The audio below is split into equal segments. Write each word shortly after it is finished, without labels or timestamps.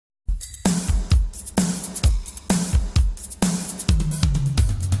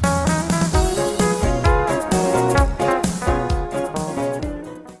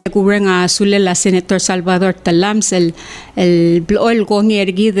kurang sulela Senator Salvador Talams el blol kong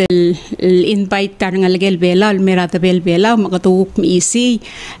ergi del invite tar ngalgel BELAU el mera tabel BELAU makatuk isi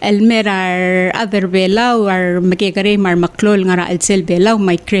el mera other BELAU ar makekare mar maklol ngara el sel BELAU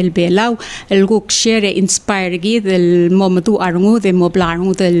micrel BELAU el guk share inspire gi del momatu arngu de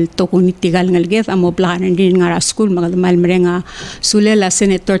moblarngu del tokunitigal ngalgel amoblaran din ngara school magamal merenga sulela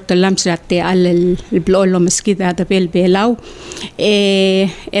Senator Talams rate al el blol maskida tabel BELAU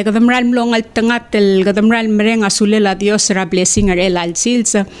kadamral mlong al tangat el kadamral merenga sulela Dios ra blessing ar el al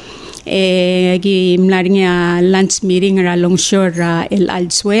sils gi mlarnya lunch meeting ra longshore el al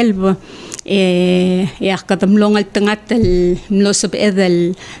 12 kadamlong al tangat el mlosab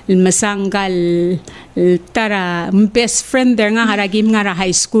edel el masangal tara best friend der nga haragim nga ra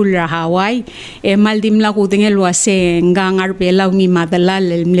high school ra Hawaii maldim la kuding el wase ngangar BELAU ni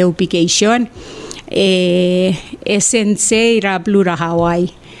madalal el mleubication sensei ra blura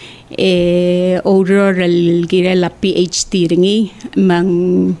Hawaii order el girela PhD ringi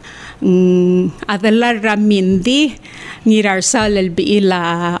mang adalar ra mindi ngirarsal el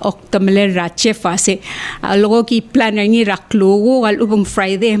biila oktamler ra chefa se logo ki planner ni ra klugo al ubong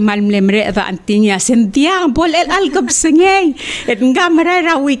Friday malmlemre da antinya sendia bol el algab sengay et ngamara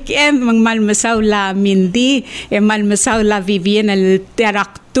ra weekend mang malmasaw la mindi malmasaw la Vivian el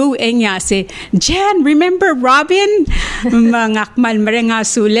terak tu enya se Jen remember Robin mangakmal merenga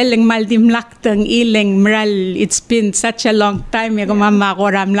sulel leng maldim laktang ileng mral it's been such a long time ya mama ko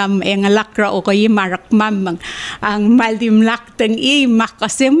ramlam engalakra o koy marakmam ang maldim laktang I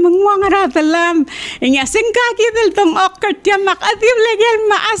makasem mangwangara dalam enya sengkagi del tong okker tiamak adim legel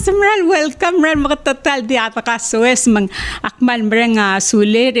maasmral welcome ral makatatal di ataka sues mang akmal merenga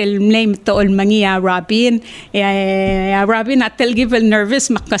sulel el name to ol mangia Robin Robin atel givel nervous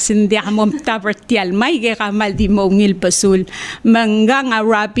kasindi amom tabertial may kamal di mongil basul manggang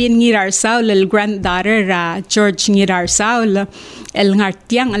Robin Ngirarsao el granddaughter George Ngirarsao el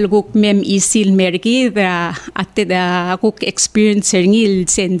ngartiang alguk mem isil mergi ate da kuk experience ngil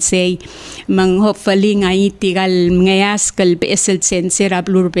sensei mang hopefully ngai tigal ngayas kal besel sensei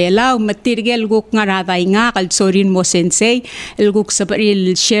rablur BELAU matirgel guk ngaraday nga kal sorin mo sensei el guk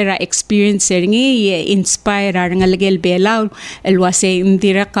sabaril share experience ngi inspire ngalgel BELAU el wase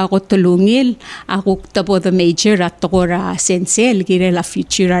indira ka ko tulungil ako tabo the major at tokora sensei el gire la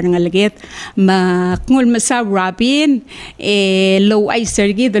future ngalget makngul masa Robin low ay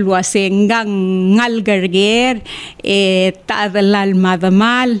sergi del wase ngang ngalgarger taadalal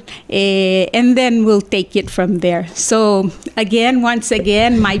madamal and then we'll take it from there. So again, once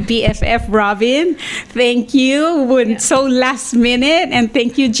again, my BFF Robin, thank you. So last minute, and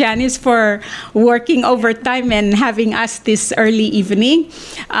thank you Janice for working overtime and having us this early evening.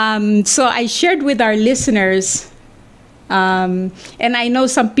 So I shared with our listeners, and I know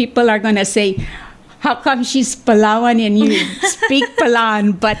some people are going to say, how come she's Palawan and you speak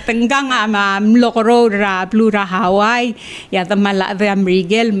Palawan? But hanggang mlokoro ra blura Hawaii, yata malade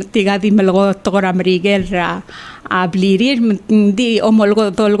amrigel, tiga di maloko tokor amrigel ra blirir, di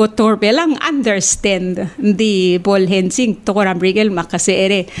omolgo tolgo torbe lang understand di bol hensing tokor amrigel makase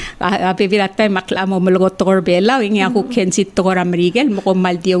ere apivilatay maklamo malgo tokor belaw ingi ako kensit tokor amrigel moko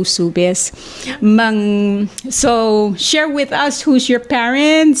maldiaw subes mang. So share with us who's your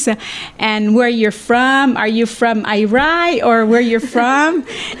parents and where you're from. Are you from Irai or where you're from?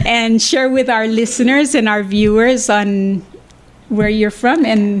 And share with our listeners and our viewers on where you're from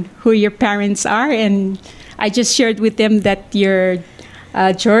and who your parents are. And I just shared with them that you're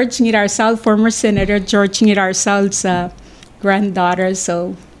George Ngirarsao, former Senator George Ngirarsaol's granddaughter.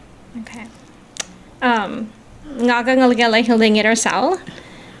 So, okay. Ngaga ngalagel ay Hilda Ngirarsao,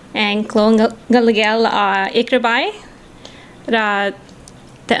 and klo ngalagel ikrabay ra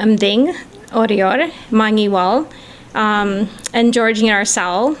taamding orior mangiwal, and George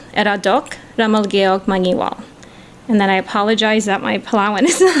Ngirarsao eradok ramalgeog mangiwal. And then I apologize that my Palawan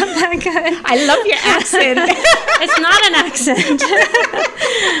is not that good. I love your accent. It's not an accent.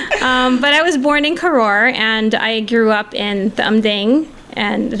 But I was born in Karor, and I grew up in Taamding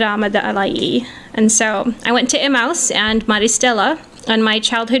and Ramadaalai. And so I went to Imaus and Maristela, and my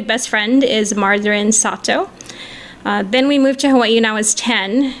childhood best friend is Mardarin Sato. Then we moved to Hawaii when I was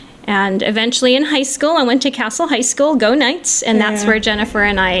 10. And eventually in high school, I went to Castle High School, Go Knights, and that's where Jennifer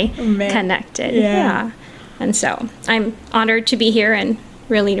and I connected. Yeah. And so I'm honored to be here and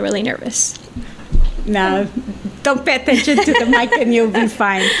really, really nervous. No, don't pay attention to the mic and you'll be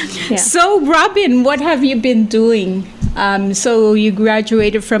fine. Yeah. So Robin, what have you been doing? So you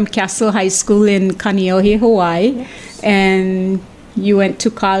graduated from Castle High School in Kaneohe, Hawaii. And you went to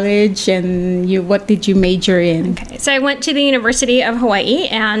college, and what did you major in? Okay, so I went to the University of Hawaii,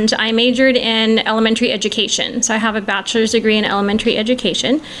 and I majored in elementary education. So I have a bachelor's degree in elementary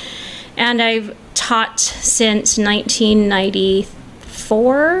education, and I've taught since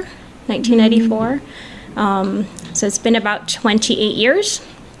 1994. So it's been about 28 years.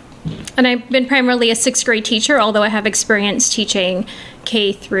 And I've been primarily a 6th grade teacher, although I have experience teaching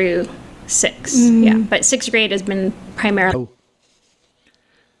K through 6. Yeah, but 6th grade has been primarily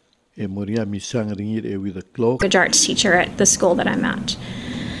language arts teacher at the school that I'm at.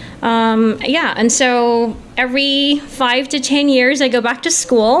 Yeah, and so every 5 to 10 years I go back to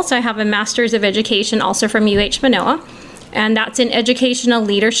school. So I have a master's of education also from UH Manoa. And that's in educational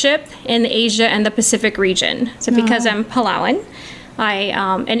leadership in Asia and the Pacific region. So because I'm Palauan, I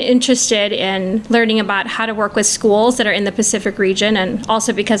am interested in learning about how to work with schools that are in the Pacific region, and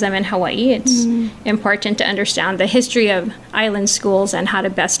also because I'm in Hawaii, it's important to understand the history of island schools and how to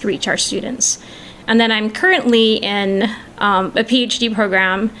best reach our students. And then I'm currently in a PhD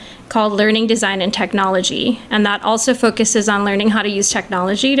program called Learning Design and Technology, and that also focuses on learning how to use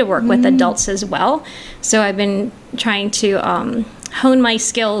technology to work with adults as well. So I've been trying to hone my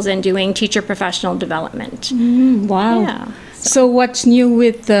skills in doing teacher professional development. Wow. Yeah. So what's new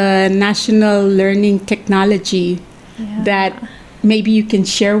with the National Learning Technology that maybe you can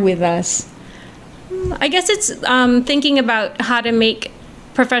share with us? I guess it's thinking about how to make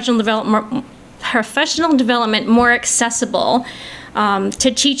professional development more accessible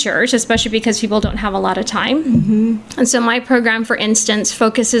to teachers, especially because people don't have a lot of time. And so my program, for instance,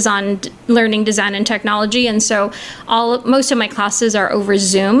 focuses on learning design and technology, and so most of my classes are over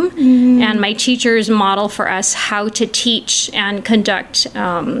Zoom, and my teachers model for us how to teach and conduct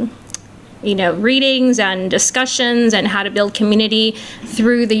readings and discussions and how to build community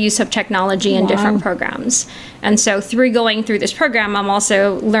through the use of technology in different programs. And so through going through this program, I'm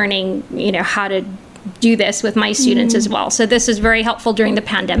also learning, how to do this with my students as well. So this is very helpful during the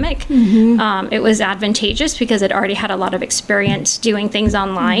pandemic. It was advantageous because I'd already had a lot of experience doing things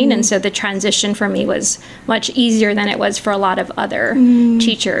online, and so the transition for me was much easier than it was for a lot of other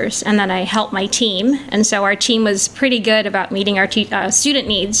teachers. And then I helped my team, and so our team was pretty good about meeting our student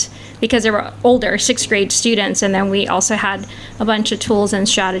needs because they were older 6th grade students, and then we also had a bunch of tools and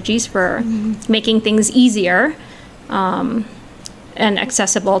strategies for making things easier and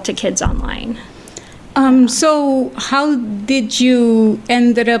accessible to kids online. So how did you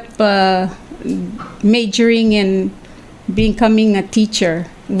ended up majoring in becoming a teacher?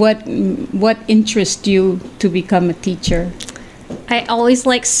 What interested you to become a teacher? I always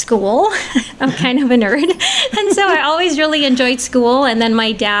liked school. I'm kind of a nerd. And so I always really enjoyed school. And then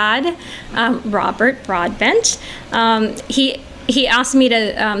my dad, Robert Broadbent, he asked me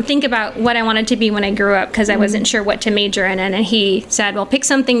to think about what I wanted to be when I grew up because I wasn't sure what to major in. And he said, well, pick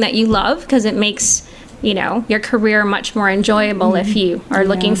something that you love because it makes your career much more enjoyable if you are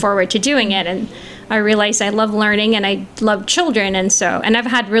looking forward to doing it. And I realized I love learning and I love children, and I've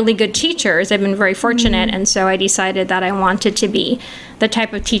had really good teachers. I've been very fortunate, and so I decided that I wanted to be the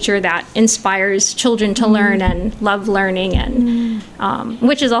type of teacher that inspires children to learn and love learning, and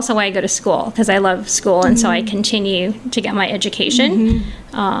which is also why I go to school, because I love school, and so I continue to get my education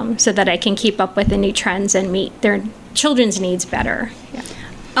so that I can keep up with the new trends and meet their children's needs better.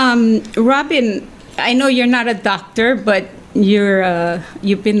 Robin, I know you're not a doctor, but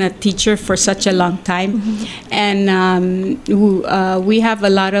you've been a teacher for such a long time, and we have a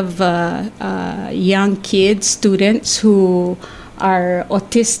lot of young kids, students who are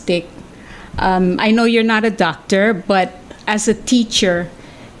autistic. I know you're not a doctor, but as a teacher,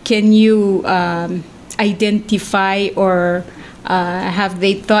 can you identify or have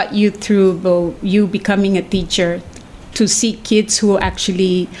they taught you through you becoming a teacher to see kids who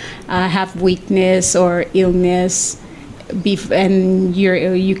actually have weakness or illness, and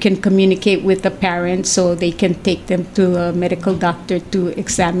you can communicate with the parents so they can take them to a medical doctor to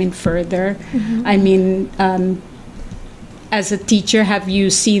examine further? I mean, as a teacher, have you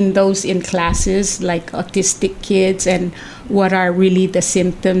seen those in classes, like autistic kids, and what are really the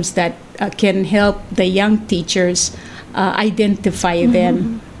symptoms that can help the young teachers identify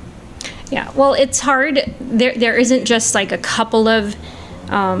them? Yeah, well, it's hard. There isn't just like a couple of,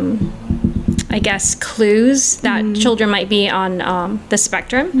 I guess, clues that children might be on the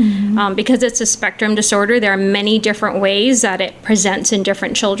spectrum. Because it's a spectrum disorder, there are many different ways that it presents in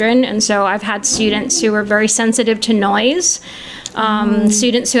different children. And so I've had students who are very sensitive to noise,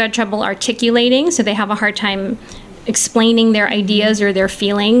 students who had trouble articulating, so they have a hard time explaining their ideas or their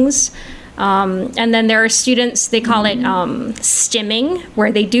feelings. And then there are students, they call it stimming,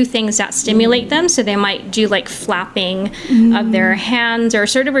 where they do things that stimulate them. So they might do like flapping of their hands or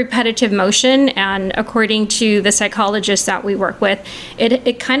sort of repetitive motion. And according to the psychologists that we work with,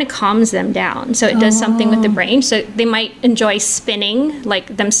 it kind of calms them down. So it does something with the brain. So they might enjoy spinning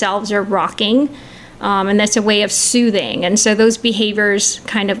like themselves or rocking. And that's a way of soothing. And so those behaviors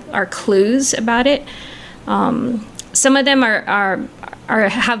kind of are clues about it. Some of them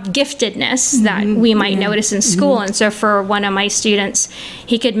have giftedness that we might notice in school. And so for one of my students,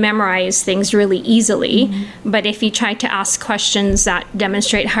 he could memorize things really easily. But if he tried to ask questions that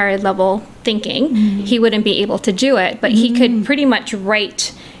demonstrate higher level thinking, he wouldn't be able to do it. But he could pretty much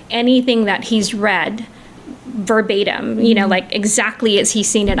write anything that he's read verbatim, you know, like exactly as he's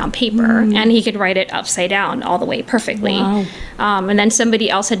seen it on paper, and he could write it upside down all the way perfectly. Wow. And then somebody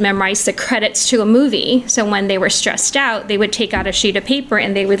else had memorized the credits to a movie, so when they were stressed out, they would take out a sheet of paper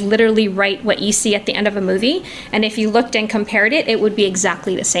and they would literally write what you see at the end of a movie, and if you looked and compared it, it would be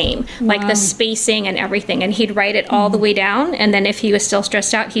exactly the same, like the spacing and everything, and he'd write it all the way down, and then if he was still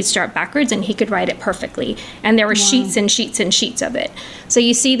stressed out, he'd start backwards and he could write it perfectly, and there were sheets and sheets and sheets of it. So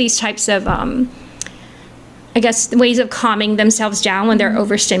you see these types of I guess ways of calming themselves down when they're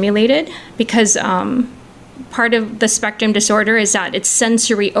overstimulated, because part of the spectrum disorder is that it's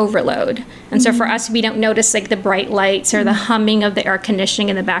sensory overload. And so for us, we don't notice like the bright lights or the humming of the air conditioning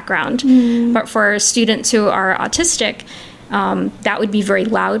in the background. But for students who are autistic, that would be very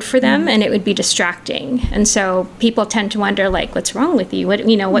loud for them and it would be distracting. And so people tend to wonder like, what's wrong with you? What,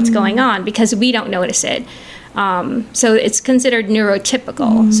 you know, what's going on? Because we don't notice it. So it's considered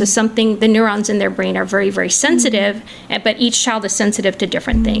neurotypical. So the neurons in their brain are very, very sensitive, but each child is sensitive to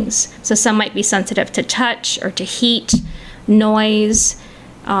different things. So some might be sensitive to touch or to heat, noise.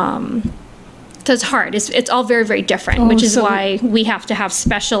 So it's hard. It's all very, very different, which is why we have to have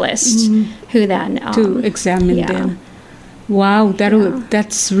specialists who then to examine them. Wow,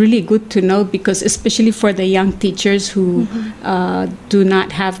 that's really good to know, because especially for the young teachers who do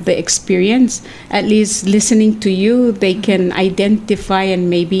not have the experience, at least listening to you, they can identify and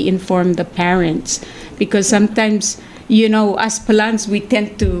maybe inform the parents. Because sometimes, you know, as palans, we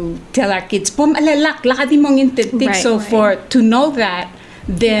tend to tell our kids, "Pom alalak, lakadi mong intintik." So to know that,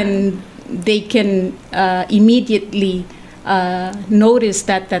 then they can immediately notice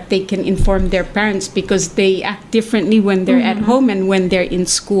that they can inform their parents, because they act differently when they're at home and when they're in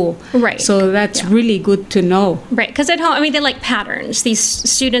school. Right. So that's really good to know. Right. Because at home, I mean, they like patterns. These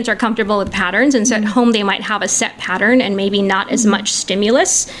students are comfortable with patterns. And so at home, they might have a set pattern and maybe not as much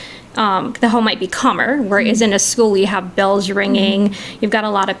stimulus. The home might be calmer, whereas in a school you have bells ringing, you've got a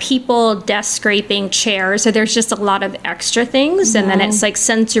lot of people, desk scraping, chairs, so there's just a lot of extra things, and then it's like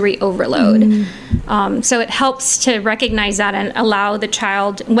sensory overload. So it helps to recognize that and allow the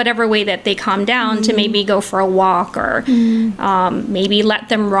child, whatever way that they calm down, to maybe go for a walk, or maybe let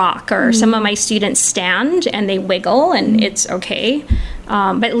them rock, or some of my students stand and they wiggle and it's okay.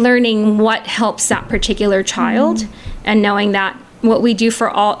 But learning what helps that particular child and knowing that what we do for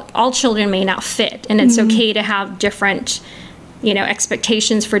all children may not fit, and it's okay to have different, you know,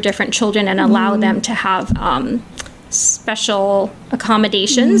 expectations for different children and allow them to have special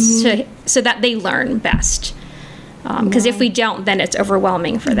accommodations so that they learn best. Because if we don't, then it's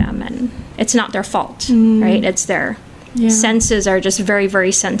overwhelming for them, and it's not their fault, right? It's their senses are just very,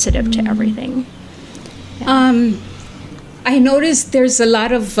 very sensitive to everything. I noticed there's a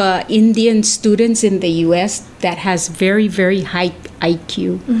lot of Indian students in the U.S. that has very, very high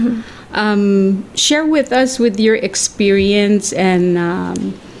IQ. Share with us with your experience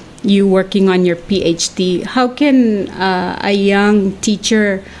and you working on your PhD. How can a young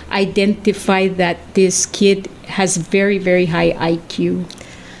teacher identify that this kid has very, very high IQ?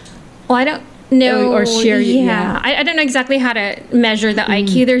 Well, I don't know. Or share. I don't know exactly how to measure the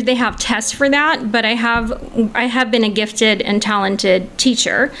IQ. They have tests for that, but I have been a gifted and talented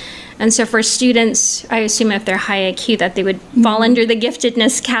teacher, and so for students, I assume if they're high IQ that they would fall under the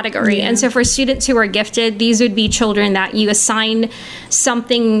giftedness category. And so for students who are gifted, these would be children that you assign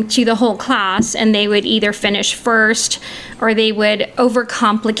something to the whole class, and they would either finish first or they would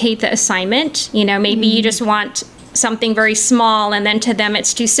overcomplicate the assignment. You know, maybe you just want something very small, and then to them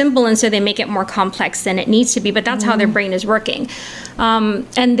it's too simple, and so they make it more complex than it needs to be, but that's how their brain is working.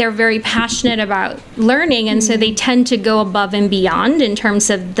 And they're very passionate about learning, and so they tend to go above and beyond in terms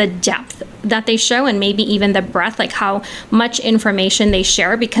of the depth that they show, and maybe even the breadth, like how much information they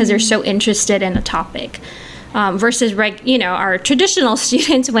share because they're so interested in a topic. Versus, you know, our traditional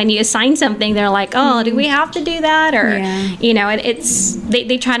students, when you assign something, they're like, oh, do we have to do that? Or, you know,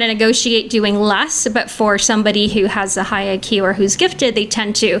 they try to negotiate doing less. But for somebody who has a high IQ or who's gifted, they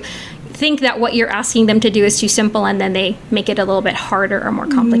tend to think that what you're asking them to do is too simple, and then they make it a little bit harder or more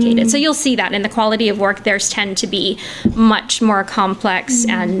complicated. So you'll see that in the quality of work, theirs tend to be much more complex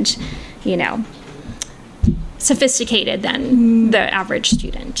and, you know, sophisticated than the average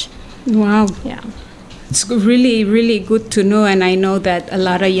student. Wow. Yeah. It's really, really good to know, and I know that a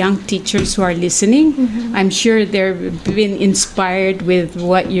lot of young teachers who are listening, I'm sure they've been inspired with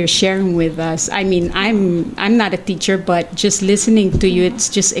what you're sharing with us. I mean, I'm not a teacher, but just listening to you, it's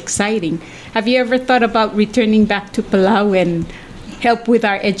just exciting. Have you ever thought about returning back to Palau and help with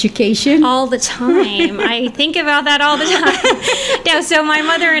our education? All the time. I think about that all the time. No, so my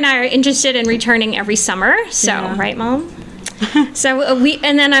mother and I are interested in returning every summer. So, right, Mom? So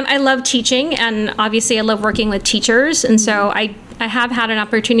I love teaching, and obviously I love working with teachers, and so I have had an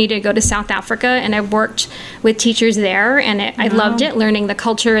opportunity to go to South Africa, and I've worked with teachers there, and I loved it, learning the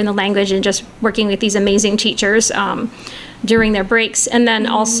culture and the language and just working with these amazing teachers during their breaks. And then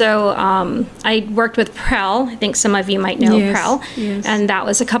also I worked with PREL. I think some of you might know PREL, and that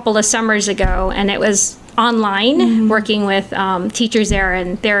was a couple of summers ago, and it was online working with teachers there,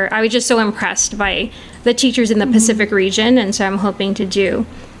 and I was just so impressed by the teachers in the Pacific region, and so I'm hoping to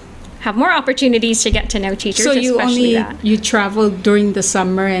have more opportunities to get to know teachers. So you traveled during the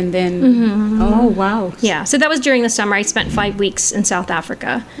summer, and then oh wow, yeah. So that was during the summer. I spent 5 weeks in South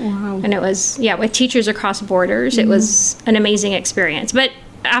Africa. Wow. And it was with teachers across borders. It was an amazing experience. But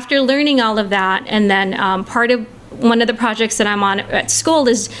after learning all of that, and then one of the projects that I'm on at school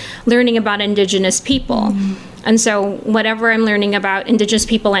is learning about Indigenous people. And so whatever I'm learning about Indigenous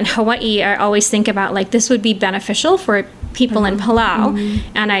people in Hawaii, I always think about, like, this would be beneficial for people in Palau.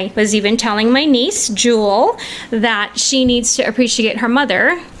 And I was even telling my niece, Jewel, that she needs to appreciate her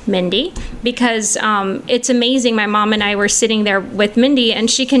mother, Mindy, because it's amazing. My mom and I were sitting there with Mindy, and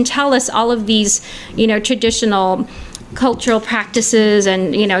she can tell us all of these, you know, traditional cultural practices,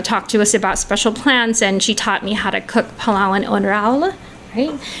 and, you know, talk to us about special plants. And she taught me how to cook Palauan onraula,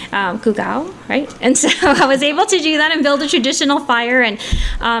 right? Kugao, right? And so I was able to do that and build a traditional fire, and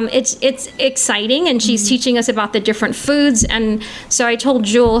it's exciting, and she's teaching us about the different foods. And so I told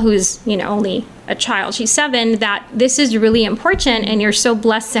Jewel, who's, you know, only a child, she's 7, that this is really important, and you're so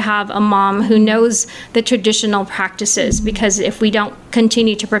blessed to have a mom who knows the traditional practices, because if we don't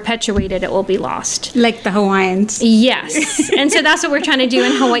continue to perpetuate it, it will be lost. Like the Hawaiians. Yes. And so that's what we're trying to do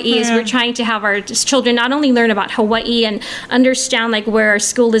in Hawaii, is we're trying to have our children not only learn about Hawaii and understand, like, where our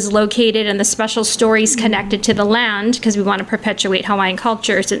school is located and the special stories connected to the land, because we want to perpetuate Hawaiian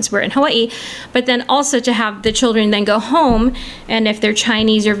culture since we're in Hawaii, but then also to have the children then go home, and if they're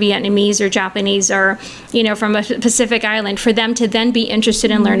Chinese or Vietnamese or Japanese or, you know, from a Pacific island, for them to then be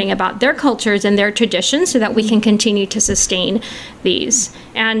interested in learning about their cultures and their traditions, so that we can continue to sustain these.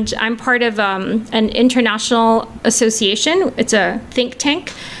 And I'm part of an international association. It's a think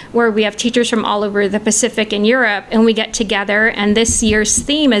tank where we have teachers from all over the Pacific and Europe, and we get together. And this year's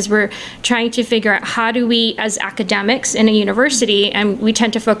theme is we're trying to figure out, how do we, as academics in a university, and we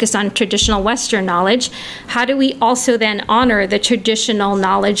tend to focus on traditional Western knowledge, how do we also then honor the traditional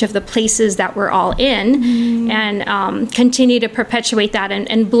knowledge of the places that we're all in, and continue to perpetuate that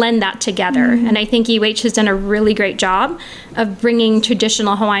and blend that together. And I think UH has done a really great job of bringing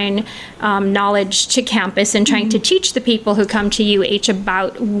traditional Hawaiian knowledge to campus, and trying to teach the people who come to UH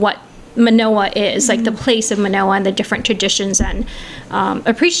about what Manoa is, like the place of Manoa and the different traditions, and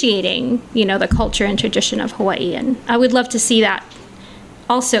appreciating, you know, the culture and tradition of Hawaii. And I would love to see that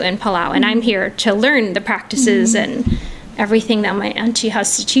also in Palau. And I'm here to learn the practices and everything that my auntie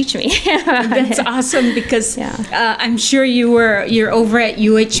has to teach me. That's awesome, because I'm sure you're over at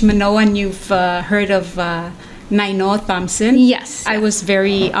UH Manoa, and you've heard of Nainoa Thompson. Yes. I was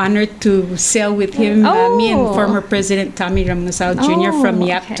very honored to sail with him, me and former President Tommy Ramusao Jr. from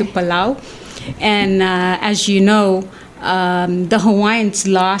Yap to Palau. And as you know, the Hawaiians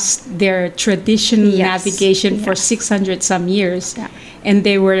lost their traditional navigation for 600 some years. And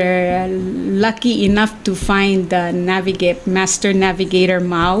they were lucky enough to find the Master Navigator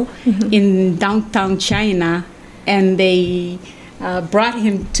Mao in downtown China, and they brought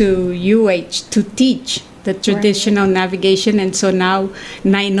him to UH to teach the traditional navigation. And so now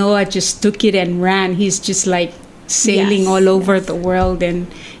Nainoa just took it and ran. He's just like sailing all over the world,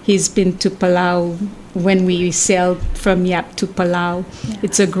 and he's been to Palau when we sailed from Yap to Palau.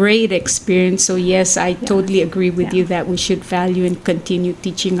 It's a great experience. So yes, I totally agree with you that we should value and continue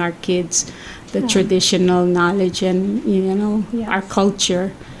teaching our kids the traditional knowledge and, you know, our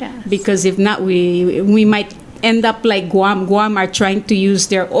culture. Because if not, we might end up like Guam. Guam are trying to use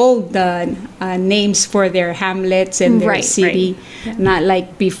their old names for their hamlets and their city, not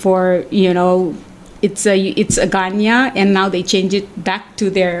like before, you know, it's Aganya, and now they change it back to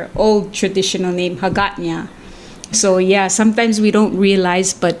their old traditional name, Hagatnya. So yeah, sometimes we don't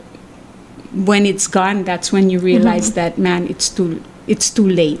realize, but when it's gone, that's when you realize that, man, it's too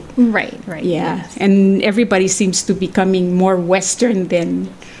late. Right. Yeah, Yes. and everybody seems to be becoming more Western than.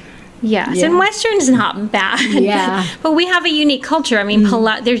 Yes, Yeah. and Western's not bad. Yeah. But we have a unique culture. I mean,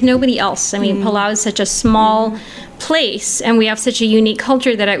 Palau, there's nobody else. I mean, Palau is such a small place, and we have such a unique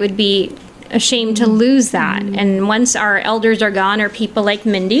culture that it would be a shame to lose that. And once our elders are gone, or people like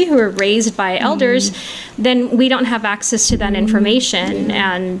Mindy who are raised by elders, then we don't have access to that information.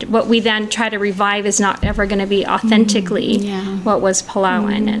 And what we then try to revive is not ever going to be authentically what was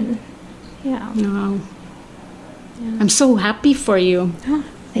Palauan. And yeah. Wow. I'm so happy for you. Oh,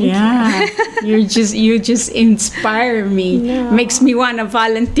 thank you. you just inspire me. Makes me want to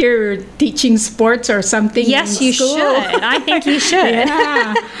volunteer teaching sports or something. Yes, in you school. should. I think you should.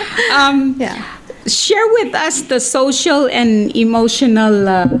 Yeah. Yeah. Share with us the social and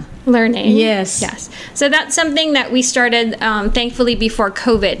emotional Learning. Yes. So that's something that we started, thankfully, before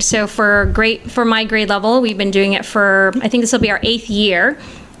COVID. So for my grade level, we've been doing it for, I think this will be our 8th year.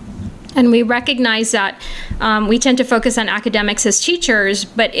 And we recognize that we tend to focus on academics as teachers,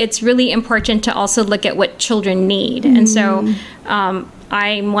 but it's really important to also look at what children need. And so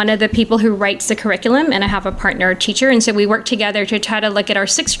I'm one of the people who writes the curriculum, and I have a partner teacher. And so we work together to try to look at our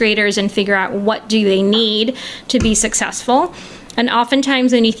 6th graders and figure out what do they need to be successful. And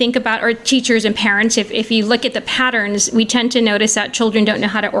oftentimes when you think about our teachers and parents, if you look at the patterns, we tend to notice that children don't know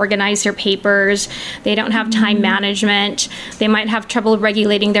how to organize their papers. They don't have time management. They might have trouble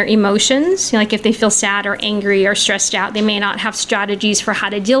regulating their emotions. Like if they feel sad or angry or stressed out, they may not have strategies for how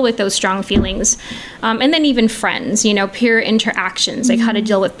to deal with those strong feelings. And then even friends, peer interactions, like how to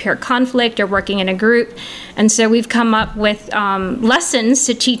deal with peer conflict or working in a group. And so we've come up with lessons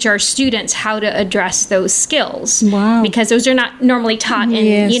to teach our students how to address those skills. Wow. Because those are not normally taught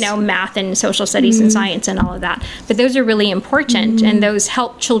in math and social studies and science and all of that, but those are really important, and those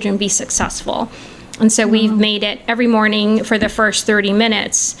help children be successful. And so we've made it every morning for the first 30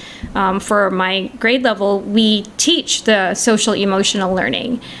 minutes. For my grade level, we teach the social emotional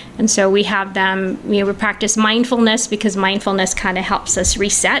learning. And so we have them, we practice mindfulness, because mindfulness kind of helps us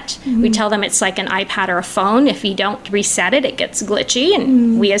reset. We tell them it's like an iPad or a phone. If you don't reset it, it gets glitchy,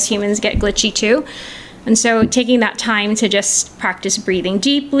 and we as humans get glitchy too. And so taking that time to just practice breathing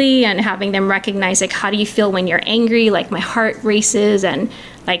deeply and having them recognize, like, how do you feel when you're angry? Like, my heart races, and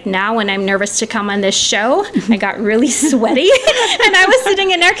like now when I'm nervous to come on this show, I got really sweaty and I was sitting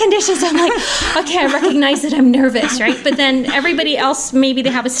in air conditions. I'm like, okay, I recognize that I'm nervous, right? But then everybody else, maybe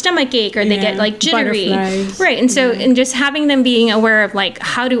they have a stomach ache or they get like jittery. Butterflies. Right. And so, and just having them being aware of, like,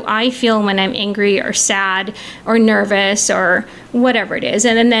 how do I feel when I'm angry or sad or nervous or whatever it is,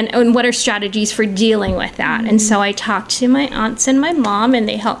 and what are strategies for dealing with that. And so I talked to my aunts and my mom, and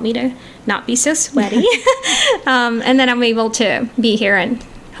they helped me to not be so sweaty. And then I'm able to be here and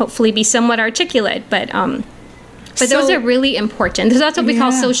hopefully be somewhat articulate, but those are really important. That's what we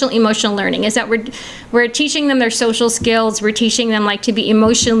call social emotional learning, is that we're teaching them their social skills. We're teaching them, like, to be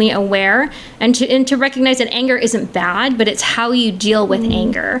emotionally aware and to recognize that anger isn't bad, but it's how you deal with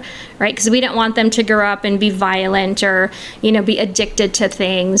anger, right? Because we don't want them to grow up and be violent or, be addicted to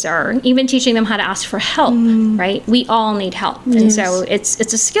things, or even teaching them how to ask for help, right? We all need help. And so it's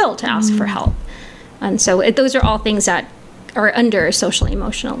a skill to ask for help. And so those are all things that are under social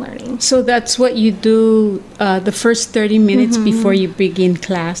emotional learning. So that's what you do the first 30 minutes before you begin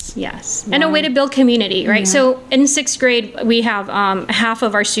class. Yes. Wow. And a way to build community, right? So in 6th grade, we have half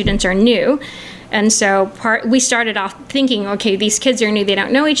of our students are new. And so we started off thinking, okay, these kids are new, they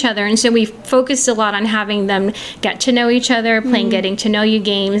don't know each other. And so we focused a lot on having them get to know each other, playing getting to know you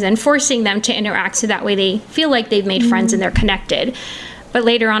games, and forcing them to interact so that way they feel like they've made friends and they're connected. But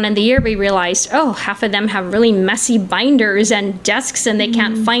later on in the year, we realized, half of them have really messy binders and desks, and they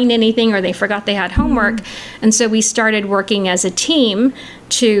can't find anything, or they forgot they had homework. And so we started working as a team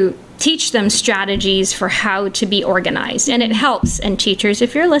to teach them strategies for how to be organized. And it helps. And teachers,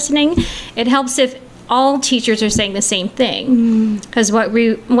 if you're listening, it helps if all teachers are saying the same thing. Because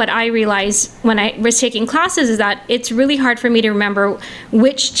what I realized when I was taking classes is that it's really hard for me to remember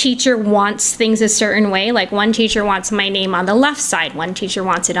which teacher wants things a certain way. Like, one teacher wants my name on the left side, one teacher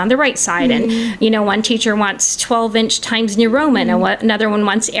wants it on the right side, and one teacher wants 12-inch Times New Roman, and another one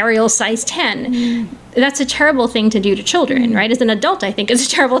wants Arial size 10. That's a terrible thing to do to children, right? As an adult, I think it's a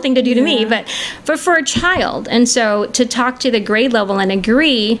terrible thing to do to me, but for a child. And so to talk to the grade level and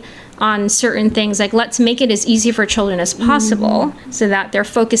agree on certain things, like, let's make it as easy for children as possible so that they're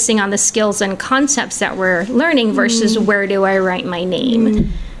focusing on the skills and concepts that we're learning versus where do I write my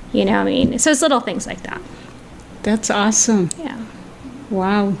name. You know what I mean? So it's little things like that. That's awesome. Yeah.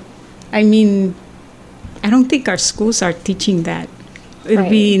 Wow. I mean, I don't think our schools are teaching that. It'd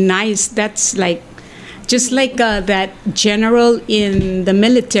be nice. That's like, just like that general in the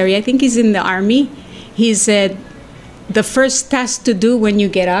military, I think he's in the army. He said, the first task to do when you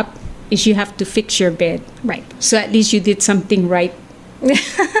get up is you have to fix your bed. Right. So at least you did something right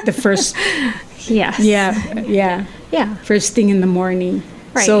the first. Yes. Yeah. First thing in the morning.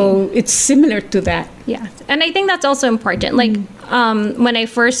 Right. So it's similar to that. Yeah. And I think that's also important. Like when I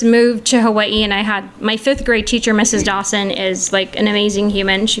first moved to Hawaii, and I had my 5th grade teacher, Mrs. Dawson, is like an amazing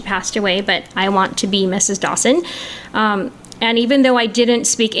human. She passed away, but I want to be Mrs. Dawson. And even though I didn't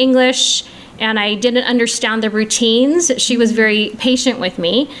speak English and I didn't understand the routines, she was very patient with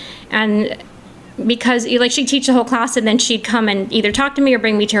me. And because like she'd teach the whole class, and then she'd come and either talk to me or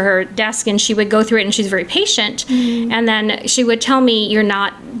bring me to her desk, and she would go through it, and she's very patient. And then she would tell me, you're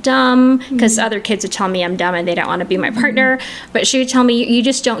not dumb, because other kids would tell me I'm dumb and they don't want to be my partner, but she would tell me, you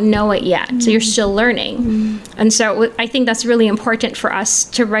just don't know it yet, so you're still learning. And so I think that's really important for us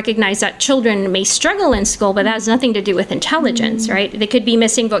to recognize that children may struggle in school, but that has nothing to do with intelligence, right? They could be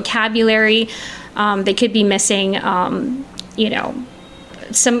missing vocabulary, they could be missing you know,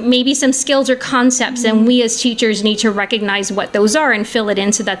 maybe some skills or concepts, and we as teachers need to recognize what those are and fill it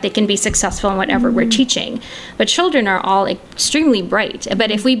in so that they can be successful in whatever we're teaching. But children are all extremely bright,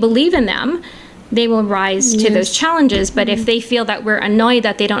 but if we believe in them, they will rise to those challenges. But if they feel that we're annoyed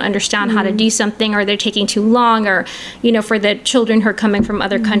that they don't understand how to do something, or they're taking too long, or, you know, for the children who are coming from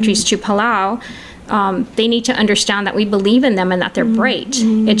other countries to Palau, they need to understand that we believe in them and that they're bright.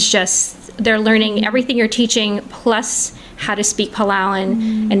 It's just they're learning everything you're teaching, plus how to speak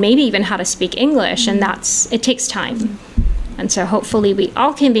Palauan, and maybe even how to speak English, and it takes time. And so hopefully we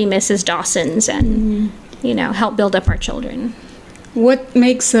all can be Mrs. Dawsons and, you know, help build up our children. What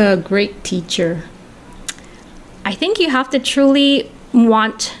makes a great teacher? I think you have to truly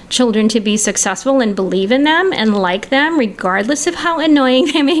want children to be successful and believe in them and like them, regardless of how annoying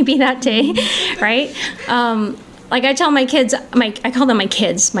they may be that day, right? Like I tell my kids, I call them my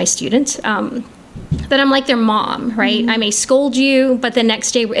kids, my students, that I'm like their mom, right? I may scold you, but the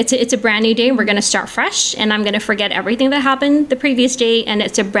next day, it's a brand new day, and we're going to start fresh, and I'm going to forget everything that happened the previous day, and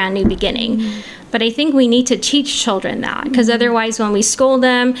it's a brand new beginning. But I think we need to teach children that, because otherwise when we scold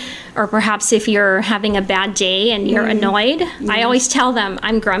them, or perhaps if you're having a bad day and you're annoyed, I always tell them,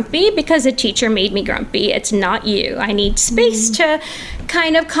 I'm grumpy because a teacher made me grumpy. It's not you. I need space to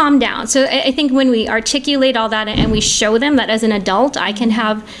kind of calm down. So I think when we articulate all that and we show them that as an adult, I can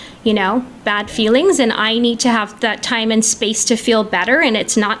have, you know, bad feelings, and I need to have that time and space to feel better, and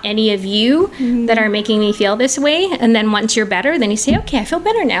it's not any of you that are making me feel this way. And then once you're better, then you say, okay, I feel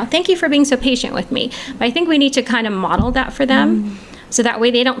better now. Thank you for being so patient with me. But I think we need to kind of model that for them, so that way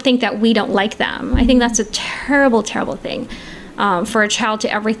they don't think that we don't like them. I think that's a terrible, terrible thing for a child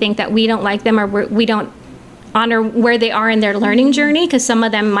to ever think that we don't like them, or we don't honor where they are in their learning journey, because some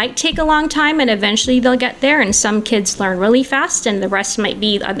of them might take a long time and eventually they'll get there, and some kids learn really fast and the rest might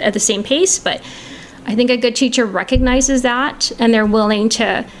be at the same pace. But I think a good teacher recognizes that, and they're willing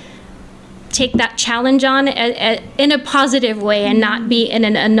to take that challenge on in a positive way, and not be in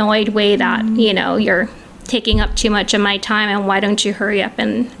an annoyed way that, you know, you're taking up too much of my time and why don't you hurry up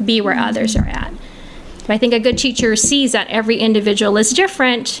and be where others are at. But I think a good teacher sees that every individual is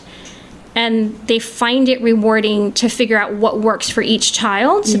different, and they find it rewarding to figure out what works for each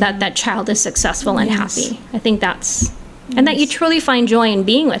child, so that that child is successful and happy. I think that's, and that you truly find joy in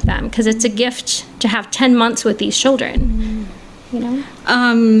being with them, because it's a gift to have 10 months with these children, you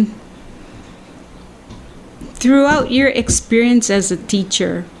know? Throughout your experience as a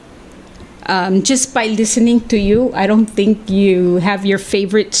teacher, just by listening to you, I don't think you have your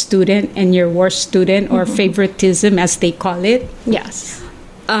favorite student and your worst student, or favoritism as they call it. Yes.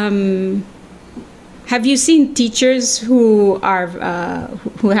 Have you seen teachers who are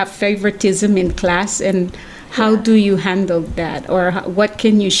who have favoritism in class, and how do you handle that, or what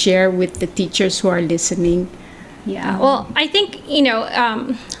can you share with the teachers who are listening? Yeah, well, I think, you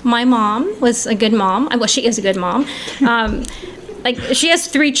know, my mom was a good mom. Well, she is a good mom. Like, she has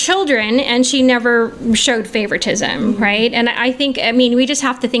 3 children, and she never showed favoritism, right? And I think, I mean, we just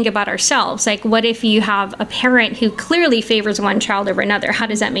have to think about ourselves. Like, what if you have a parent who clearly favors one child over another? How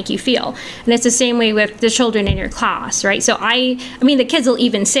does that make you feel? And it's the same way with the children in your class, right? So I mean, the kids will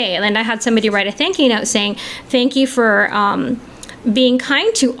even say, and I had somebody write a thank you note saying, thank you for being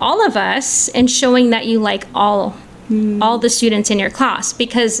kind to all of us and showing that you like all the students in your class,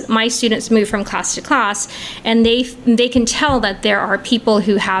 because my students move from class to class, and they can tell that there are people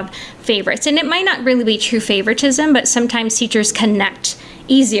who have favorites. And it might not really be true favoritism, but sometimes teachers connect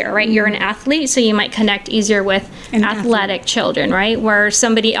easier, right? You're an athlete, so you might connect easier with athletic children, right? Where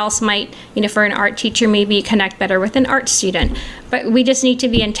somebody else might, for an art teacher, maybe connect better with an art student. But we just need to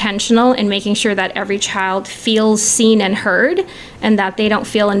be intentional in making sure that every child feels seen and heard, and that they don't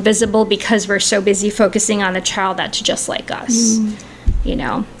feel invisible because we're so busy focusing on the child that's just like us.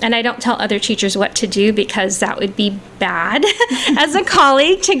 And I don't tell other teachers what to do, because that would be bad as a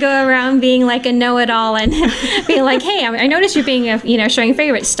colleague, to go around being like a know-it-all and being like, hey, I noticed you're being, showing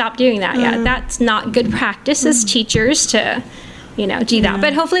favorites. Stop doing that. Yeah, that's not good practice as teachers to, do that.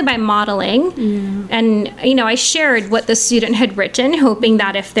 But hopefully by modeling, and, I shared what the student had written, hoping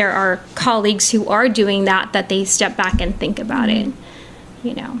that if there are colleagues who are doing that, that they step back and think about it,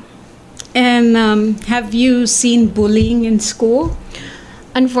 And have you seen bullying in school?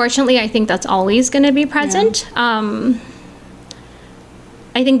 Unfortunately, I think that's always going to be present.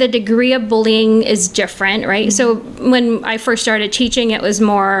 I think the degree of bullying is different, right? So when I first started teaching, it was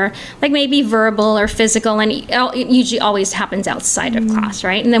more like maybe verbal or physical, and it usually always happens outside of class,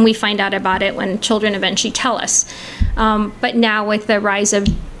 right? And then we find out about it when children eventually tell us. But now with the rise of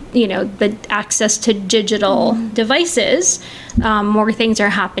the access to digital devices, more things are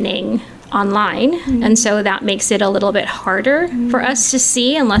happening online, and so that makes it a little bit harder for us to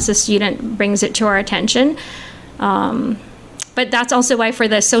see unless a student brings it to our attention. But that's also why for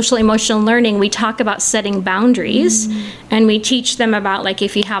the social emotional learning, we talk about setting boundaries, and we teach them about, like,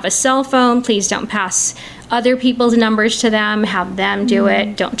 if you have a cell phone, please don't pass other people's numbers to them, have them do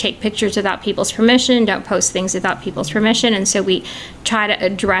it, don't take pictures without people's permission, don't post things without people's permission. And so we try to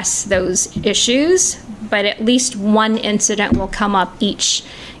address those issues, but at least one incident will come up each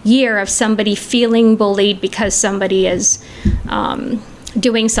year of somebody feeling bullied because somebody is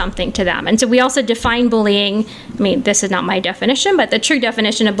doing something to them. And so we also define bullying. I mean, this is not my definition, but the true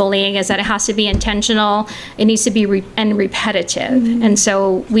definition of bullying is that it has to be intentional, it needs to be repetitive. And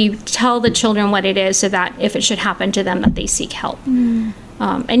so we tell the children what it is, so that if it should happen to them, that they seek help.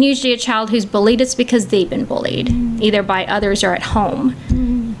 And usually a child who's bullied, it's because they've been bullied, either by others or at home.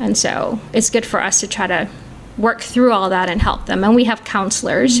 And so it's good for us to try to work through all that and help them. And we have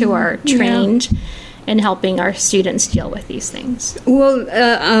counselors who are trained in helping our students deal with these things. Well,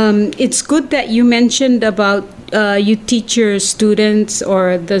 it's good that you mentioned about you teach your students,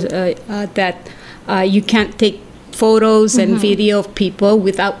 or that you can't take photos and video of people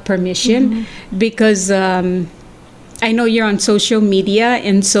without permission, because I know you're on social media,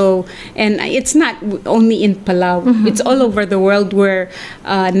 and it's not only in Palau, it's all over the world, where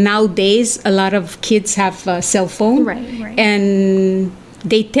nowadays a lot of kids have a cell phone, and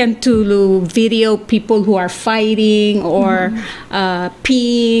they tend to video people who are fighting or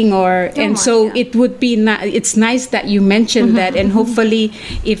peeing, and so it would be it's nice that you mentioned that, and hopefully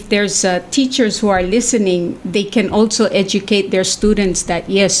if there's teachers who are listening, they can also educate their students that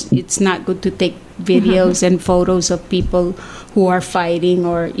yes, it's not good to take videos and photos of people who are fighting,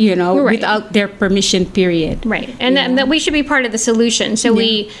 or without their permission, period. And that we should be part of the solution. So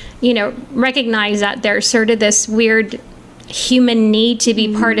we recognize that there's sort of this weird human need to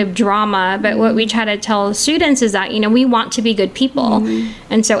be part of drama, but what we try to tell students is that we want to be good people,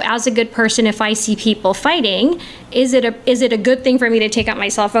 and so as a good person, if I see people fighting, is it a good thing for me to take out my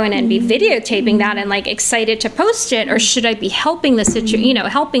cell phone and be videotaping that and like excited to post it, or should I be helping the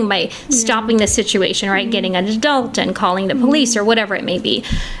helping by stopping the situation, right? Getting an adult and calling the police or whatever it may be.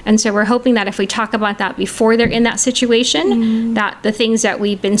 And so we're hoping that if we talk about that before they're in that situation, that the things that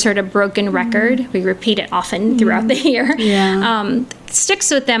we've been sort of broken record, we repeat it often throughout the year,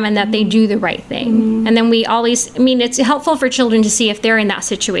 sticks with them, and that they do the right thing. And then we always, it's helpful for children to see if they're in that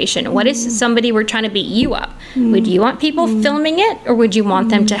situation. What is somebody were trying to beat you up? Would you want people filming it, or would you want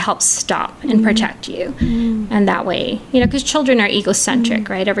them to help stop and protect you? And that way, because children are egocentric,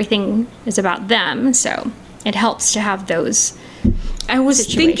 right? Everything is about them, so it helps to have those I was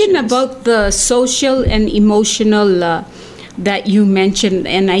thinking about the social and emotional that you mentioned,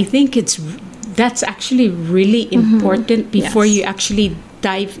 and I think that's actually really important before you actually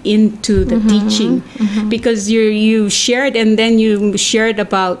dive into the teaching, because you shared, and then you shared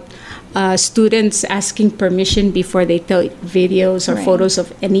about students asking permission before they take videos or photos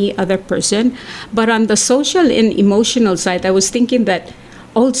of any other person. But on the social and emotional side, I was thinking that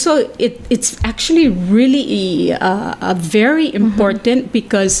also it's actually really very important,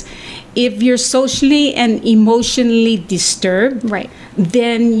 because if you're socially and emotionally disturbed,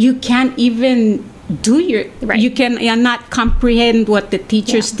 then you can't even do you cannot comprehend what the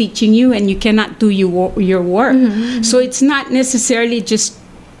teacher's teaching you, and you cannot do your work. So it's not necessarily just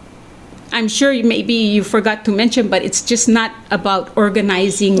I'm sure maybe you forgot to mention, but it's just not about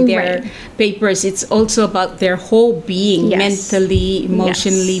organizing their papers. It's also about their whole being, mentally,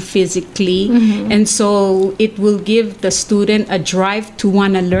 emotionally, physically. And so it will give the student a drive to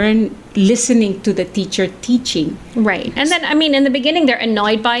want to learn, listening to the teacher teaching. Right. And then, I mean, in the beginning, they're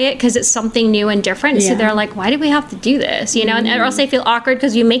annoyed by it because it's something new and different. So they're like, why do we have to do this? You know, and or else they feel awkward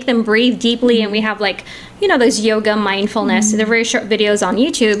because you make them breathe deeply, and we have like, you know, those yoga mindfulness. They're very short videos on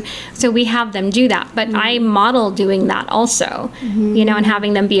YouTube. So we have them do that. But I model doing that also, you know, and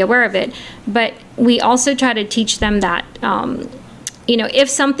having them be aware of it. But we also try to teach them that, you know, if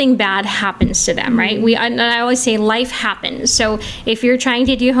something bad happens to them, right? I always say life happens. So if you're trying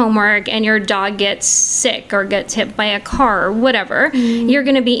to do homework and your dog gets sick or gets hit by a car or whatever, you're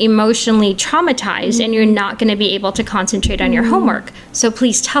going to be emotionally traumatized and you're not going to be able to concentrate on your homework. So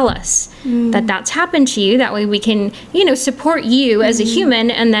please tell us that that's happened to you. That way we can, you know, support you as a human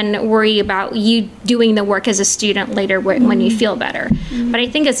and then worry about you doing the work as a student later when you feel better. But I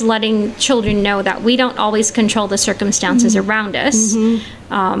think it's letting children know that we don't always control the circumstances around us.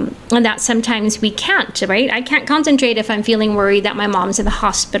 And that sometimes we can't, right? I can't concentrate if I'm feeling worried that my mom's in the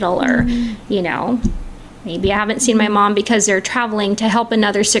hospital or, you know, maybe I haven't seen my mom because they're traveling to help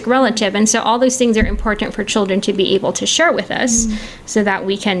another sick relative. And so all those things are important for children to be able to share with us so that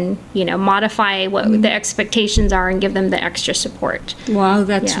we can, you know, modify what the expectations are and give them the extra support. Wow,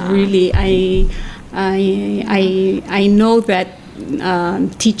 that's really, I know that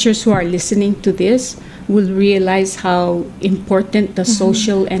teachers who are listening to this will realize how important the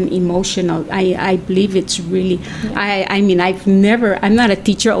social and emotional. I believe it's really, I mean, I'm not a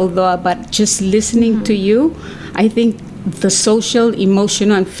teacher, although, but just listening to you, I think the social,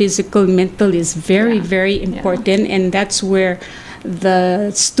 emotional, and physical, mental is very, very important. And that's where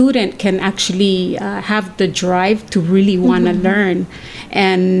the student can actually have the drive to really want to learn.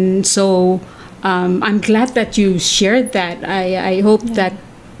 And so I'm glad that you shared that. I hope that,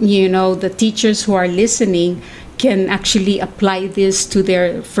 you know, the teachers who are listening can actually apply this to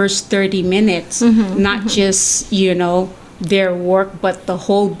their first 30 minutes, not just, you know, their work, but the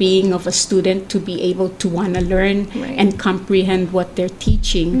whole being of a student to be able to want to learn and comprehend what they're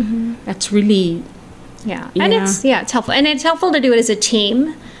teaching. That's really, and it's helpful. And it's helpful to do it as a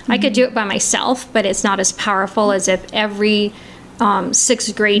team. I could do it by myself, but it's not as powerful as if every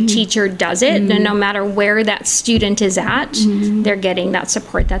sixth grade teacher does it, and no matter where that student is at, they're getting that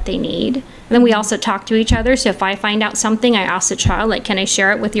support that they need. And then we also talk to each other. So if I find out something, I ask the child, like, can I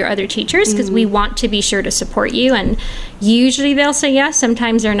share it with your other teachers? Because we want to be sure to support you. And usually they'll say yes.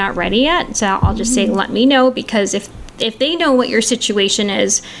 Sometimes they're not ready yet. So I'll just say, let me know, because if they know what your situation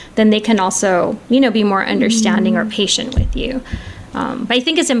is, then they can also, you know, be more understanding or patient with you. But I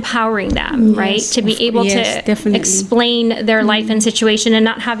think it's empowering them, right? To be able to explain their life and situation and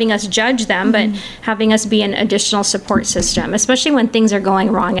not having us judge them, but having us be an additional support system, especially when things are going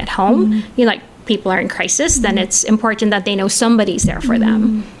wrong at home. You know, like people are in crisis, then it's important that they know somebody's there for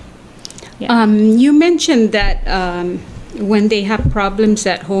them. You mentioned that when they have problems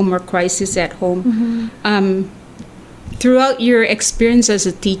at home or crisis at home, throughout your experience as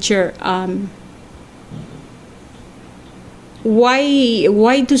a teacher,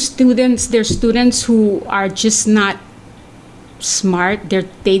 why do there's students who are just not smart,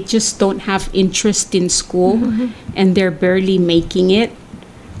 they just don't have interest in school, and they're barely making it?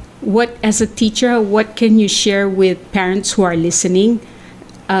 What, as a teacher, what can you share with parents who are listening?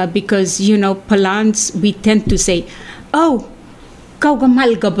 Because, you know, Palans, we tend to say, oh, kau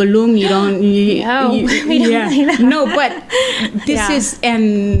gamal gabulong, you don't, no, but this is,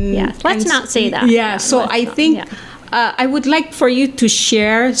 and let's not say that. So I think I would like for you to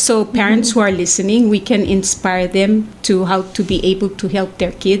share, so parents who are listening, we can inspire them to how to be able to help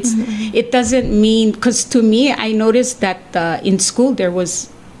their kids. It doesn't mean, because to me, I noticed that in school there was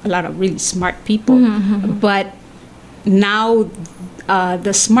a lot of really smart people, but now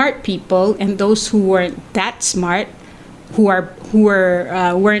the smart people and those who weren't that smart, who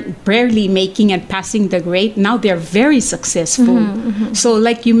weren't barely making and passing the grade, now they're very successful. So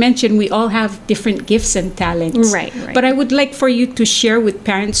like you mentioned, we all have different gifts and talents. Right. But I would like for you to share with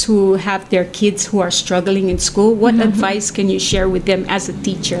parents who have their kids who are struggling in school, what advice can you share with them as a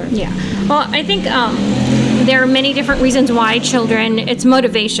teacher? Well, I think there are many different reasons why children, it's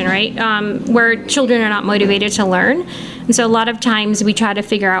motivation, right? Where children are not motivated to learn. And so a lot of times we try to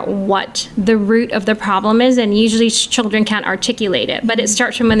figure out what the root of the problem is, and usually children can't articulate it, but it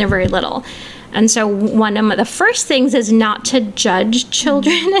starts from when they're very little. And so one of the first things is not to judge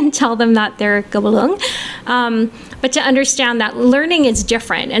children and tell them that they're gabulong, but to understand that learning is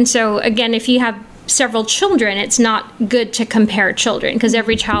different. And so again, if you have several children, it's not good to compare children because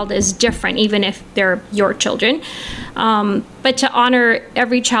every child is different, even if they're your children. But to honor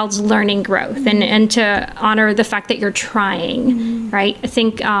every child's learning growth and to honor the fact that you're trying, right? I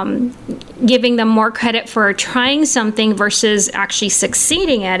think giving them more credit for trying something versus actually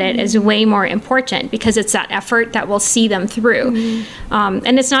succeeding at it is way more important because it's that effort that will see them through.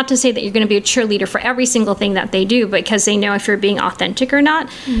 And it's not to say that you're going to be a cheerleader for every single thing that they do because they know if you're being authentic or not,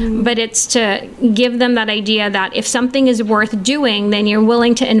 but it's to give them that idea that if something is worth doing, then you're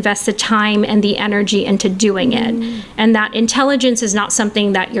willing to invest the time and the energy into doing it. And that intelligence is not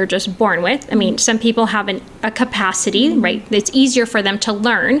something that you're just born with. I mean, some people have a capacity, right? It's easier for them to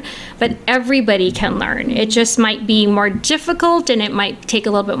learn, but everybody can learn. It just might be more difficult and it might take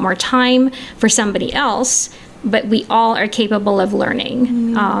a little bit more time for somebody else, but we all are capable of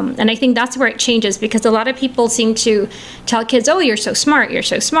learning. And I think that's where it changes because a lot of people seem to tell kids, oh, you're so smart,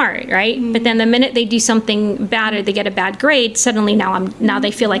 right? But then the minute they do something bad or they get a bad grade, suddenly now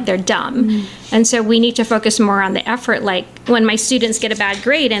they feel like they're dumb. And so we need to focus more on the effort. Like when my students get a bad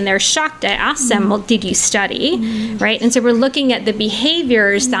grade and they're shocked, I ask them, well, did you study, right? And so we're looking at the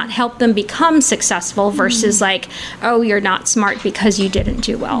behaviors that help them become successful versus like, oh, you're not smart because you didn't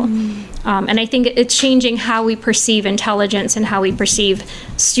do well. And I think it's changing how we perceive intelligence and how we perceive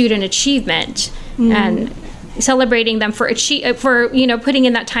student achievement and celebrating them for putting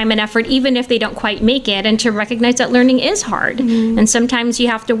in that time and effort, even if they don't quite make it, and to recognize that learning is hard. And sometimes you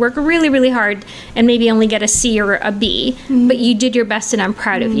have to work really, really hard and maybe only get a C or a B, but you did your best and I'm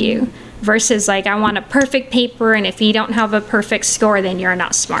proud of you. Versus like, I want a perfect paper, and if you don't have a perfect score, then you're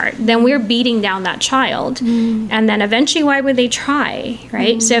not smart. Then we're beating down that child. And then eventually, why would they try,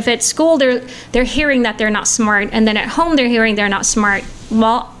 right? So if at school, they're hearing that they're not smart, and then at home, they're hearing they're not smart,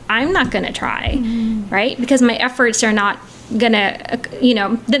 well, I'm not going to try, right? Because my efforts are not going to,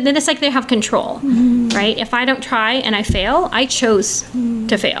 then it's like they have control, right? If I don't try and I fail, I chose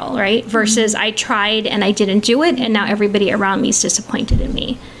to fail, right? Versus I tried and I didn't do it, and now everybody around me is disappointed in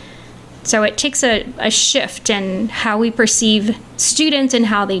me. So it takes a shift in how we perceive students and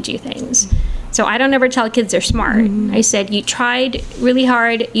how they do things. So I don't ever tell kids they're smart. I said, you tried really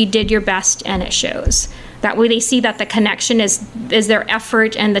hard, you did your best, and it shows. That way they see that the connection is their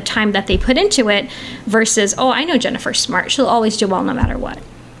effort and the time that they put into it versus, oh, I know Jennifer's smart. She'll always do well no matter what.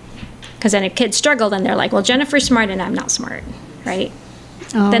 Because then if kids struggle, then they're like, well, Jennifer's smart and I'm not smart, right?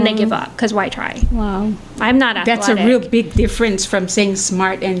 Then they give up because why try? Wow. I'm not athletic. That's a real big difference from saying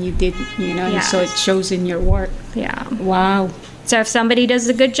smart and you did, so it shows in your work. Yeah. Wow. So if somebody does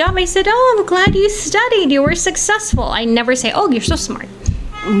a good job, I said, oh, I'm glad you studied. You were successful. I never say, oh, you're so smart.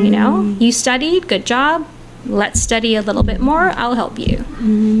 You studied, good job. Let's study a little bit more. I'll help you.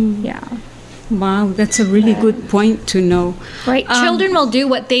 Yeah. Wow, that's a really good point to know. Right. Children will do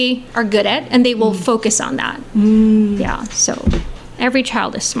what they are good at and they will focus on that. Yeah. So every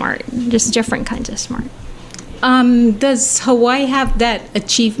child is smart, just different kinds of smart. Does Hawaii have that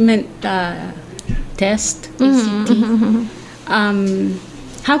achievement test, ACT?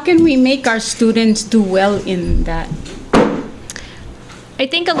 How can we make our students do well in that? I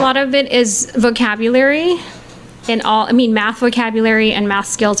think a lot of it is vocabulary math vocabulary and math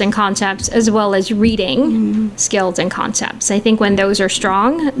skills and concepts, as well as reading skills and concepts. I think when those are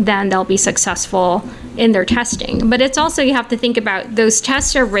strong, then they'll be successful in their testing. But it's also, you have to think about, those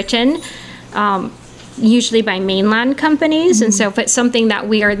tests are written usually by mainland companies. And so if it's something that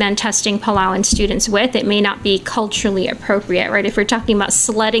we are then testing Palauan students with, it may not be culturally appropriate, right? If we're talking about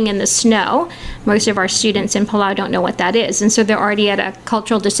sledding in the snow, most of our students in Palau don't know what that is. And so they're already at a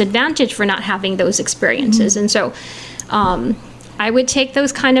cultural disadvantage for not having those experiences. And so I would take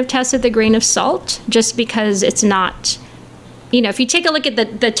those kind of tests with a grain of salt, just because it's not, if you take a look at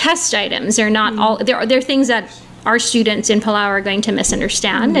the test items, they're not all, they're things that our students in Palau are going to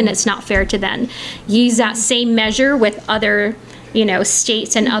misunderstand, and it's not fair to then use that same measure with other,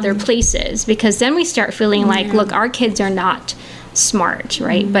 states and other places, because then we start feeling like, look, our kids are not smart,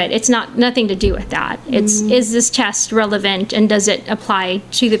 right? But it's nothing to do with that. It's, is this test relevant, and does it apply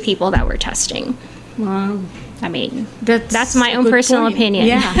to the people that we're testing? Wow. I mean, that's my own personal opinion.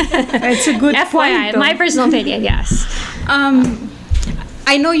 Yeah, it's a good FYI, point, my personal opinion, yes.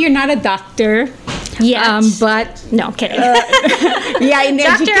 I know you're not a doctor. Yes. But no, I'm kidding. In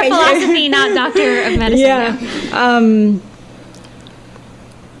Doctor education. of philosophy, not doctor of medicine. Yeah.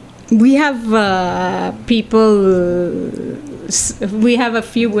 We have people. We have a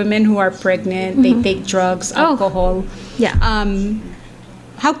few women who are pregnant. They take drugs, alcohol. Yeah.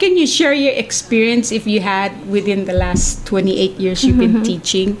 How can you share your experience, if you had, within the last 28 years you've been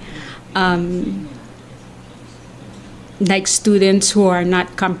teaching? like students who are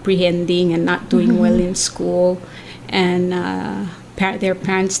not comprehending and not doing well in school, and their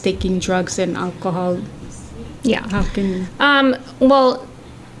parents taking drugs and alcohol. Yeah. How can well,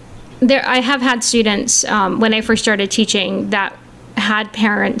 I have had students when I first started teaching that had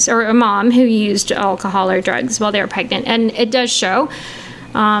parents or a mom who used alcohol or drugs while they were pregnant, and it does show.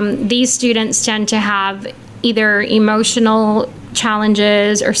 These students tend to have either emotional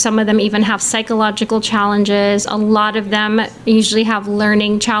challenges, or some of them even have psychological challenges. A lot of them usually have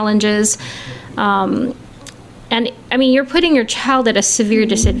learning challenges. And I mean, you're putting your child at a severe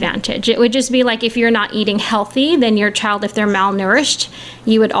disadvantage. It would just be like if you're not eating healthy, then your child, if they're malnourished,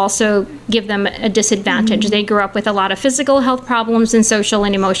 you would also give them a disadvantage. They grew up with a lot of physical health problems and social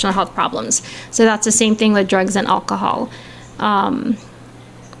and emotional health problems. So that's the same thing with drugs and alcohol.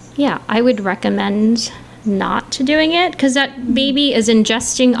 Yeah, I would recommend not doing it, because that baby is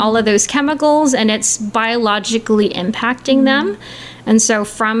ingesting all of those chemicals and it's biologically impacting them. And so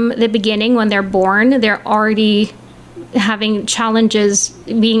from the beginning, when they're born, they're already having challenges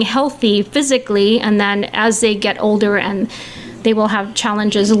being healthy physically, and then as they get older, and they will have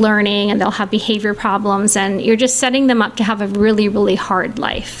challenges learning, and they'll have behavior problems, and you're just setting them up to have a really, really hard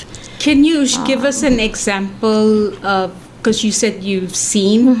life. Can you give us an example of, because you said you've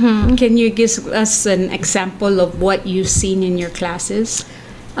seen, can you give us an example of what you've seen in your classes?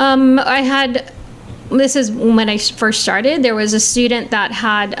 This is when I first started. There was a student that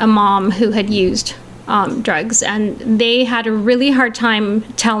had a mom who had used drugs, and they had a really hard time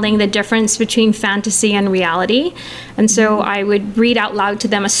telling the difference between fantasy and reality. And so I would read out loud to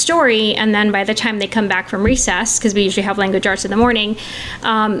them a story, and then by the time they come back from recess, because we usually have language arts in the morning,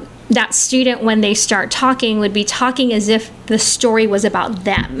 that student, when they start talking, would be talking as if the story was about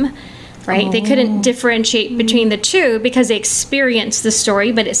them. Right? They couldn't differentiate between the two because they experienced the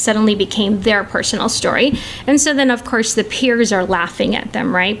story, but it suddenly became their personal story. And so then, of course, the peers are laughing at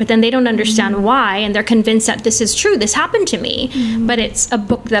them, right? But then they don't understand why, and they're convinced that this is true, this happened to me, but it's a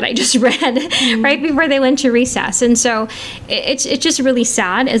book that I just read right before they went to recess. And so it's just really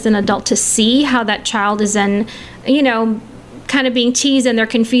sad as an adult to see how that child is then, you know, kind of being teased, and they're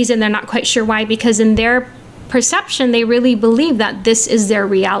confused, and they're not quite sure why, because in their perception, they really believe that this is their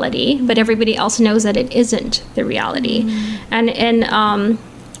reality, but everybody else knows that it isn't the reality. And I'm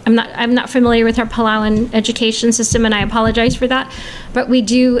not familiar with our Palauan education system, and I apologize for that, but we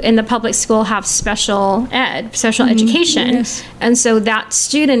do in the public school have special education. Yes. And so that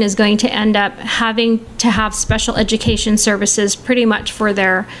student is going to end up having to have special education services pretty much for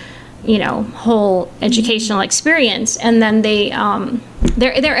their, you know, whole educational experience, and then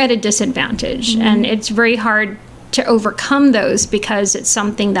they're at a disadvantage, and it's very hard to overcome those because it's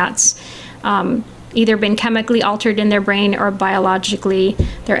something that's either been chemically altered in their brain, or biologically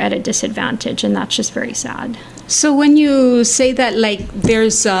they're at a disadvantage, and that's just very sad. So when you say that, like,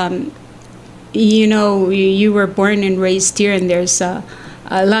 there's you know, you were born and raised here, and there's a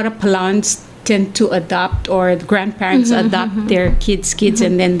lot of Palauans tend to adopt, or the grandparents adopt their kids,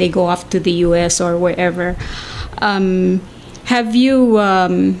 and then they go off to the US or wherever. Have you,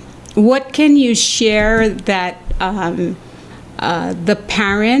 what can you share that the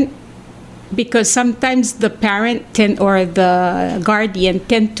parent, because sometimes the parent or the guardian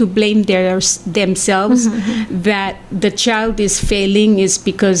tend to blame themselves that the child is failing is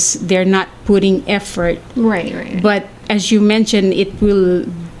because they're not putting effort. Right. But as you mentioned, it will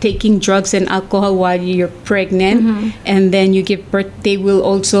taking drugs and alcohol while you're pregnant, and then you give birth, they will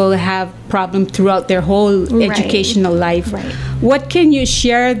also have problem throughout their whole educational life. What can you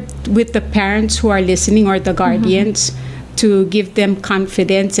share with the parents who are listening, or the guardians, to give them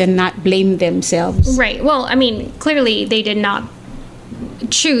confidence and not blame themselves? Right. Well, I mean, clearly they did not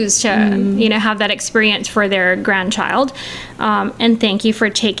choose to you know, have that experience for their grandchild, and thank you for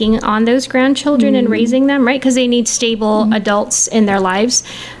taking on those grandchildren and raising them, right? Because they need stable adults in their lives,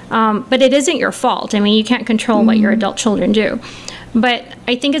 but it isn't your fault. I mean, you can't control what your adult children do. But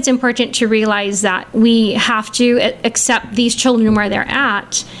I think it's important to realize that we have to accept these children where they're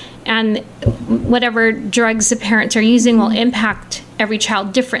at, and whatever drugs the parents are using will impact every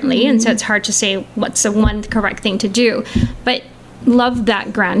child differently, and so it's hard to say what's the one correct thing to do. But love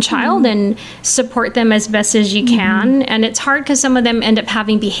that grandchild and support them as best as you can. And it's hard because some of them end up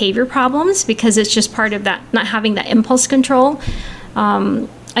having behavior problems because it's just part of that, not having that impulse control, and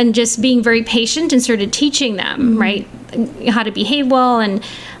just being very patient and sort of teaching them, right, how to behave well, and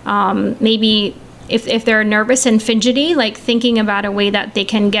maybe if they're nervous and fidgety, like thinking about a way that they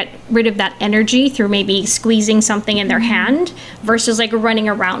can get rid of that energy through maybe squeezing something in their hand versus like running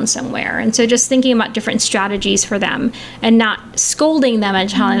around somewhere. And so just thinking about different strategies for them and not scolding them and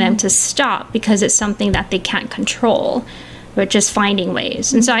telling them to stop because it's something that they can't control, but just finding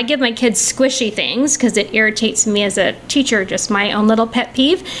ways. And so I give my kids squishy things because it irritates me as a teacher, just my own little pet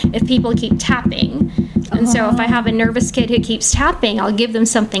peeve, if people keep tapping. And so if I have a nervous kid who keeps tapping, I'll give them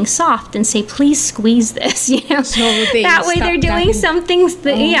something soft and say, please squeeze this, you know. So that way they're doing something,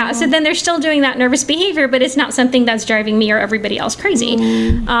 yeah, so then they're still doing that nervous behavior, but it's not something that's driving me or everybody else crazy.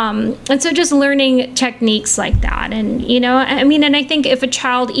 And so just learning techniques like that. And, you know, I mean, and I think if a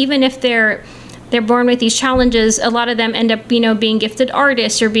child, even if they're born with these challenges, a lot of them end up, you know, being gifted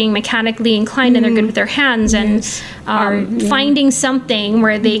artists or being mechanically inclined and they're good with their hands and finding something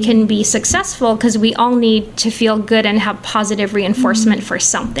where they can be successful, because we all need to feel good and have positive reinforcement for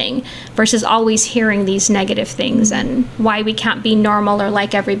something versus always hearing these negative things and why we can't be normal or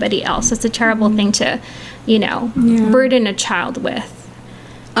like everybody else. It's a terrible thing to, you know, burden a child with.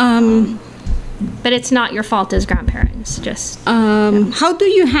 But it's not your fault as grandparents. Just how do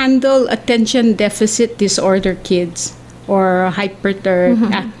you handle attention deficit disorder kids or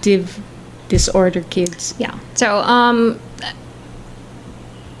hyperactive disorder kids? Yeah. So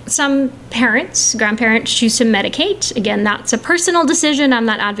some parents, grandparents choose to medicate. Again, that's a personal decision. I'm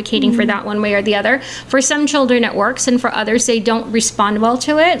not advocating for that one way or the other. For some children it works, and for others they don't respond well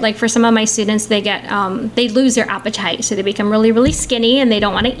to it. Like for some of my students, they get they lose their appetite, so they become really, really skinny and they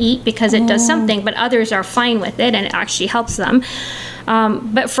don't want to eat because it does something, but others are fine with it and it actually helps them.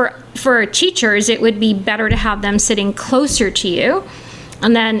 But for teachers, it would be better to have them sitting closer to you.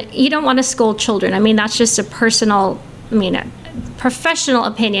 And then you don't want to scold children. I mean, that's just a personal, professional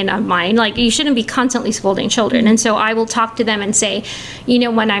opinion of mine. Like, you shouldn't be constantly scolding children. And so I will talk to them and say, you know,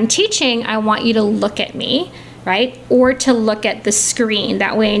 when I'm teaching, I want you to look at me, right? Or to look at the screen.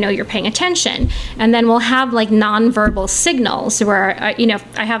 That way I know you're paying attention. And then we'll have like nonverbal signals where, you know,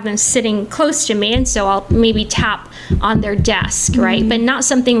 I have them sitting close to me, and so I'll maybe tap on their desk, right? But not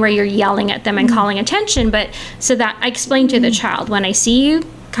something where you're yelling at them and calling attention, but so that I explain to the child, when I see you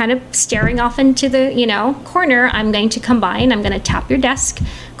kind of staring off into the, you know, corner, I'm going to come by and I'm going to tap your desk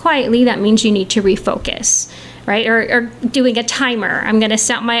quietly. That means you need to refocus, right? Or doing a timer. I'm going to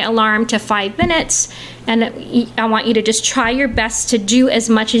set my alarm to 5 minutes, and I want you to just try your best to do as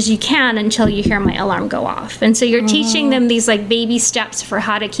much as you can until you hear my alarm go off. And so you're teaching them these like baby steps for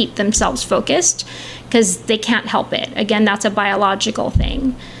how to keep themselves focused, because they can't help it. Again, that's a biological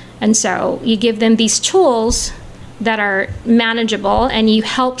thing. And so you give them these tools that are manageable, and you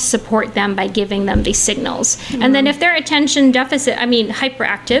help support them by giving them these signals. And then if they're attention deficit,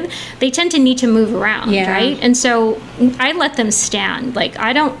 hyperactive, they tend to need to move around, right? And so I let them stand. Like,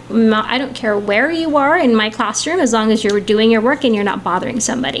 I don't care where you are in my classroom, as long as you're doing your work and you're not bothering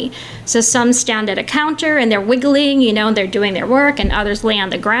somebody. So some stand at a counter and they're wiggling, you know, and they're doing their work, and others lay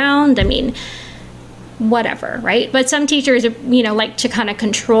on the ground. I mean, whatever, right? But some teachers, you know, like to kind of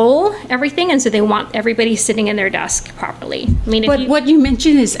control everything, and so they want everybody sitting in their desk properly. I mean, but what you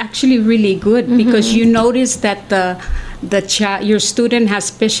mentioned is actually really good, because you notice that your student has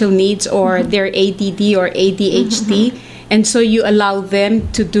special needs, or they're ADD or ADHD, and so you allow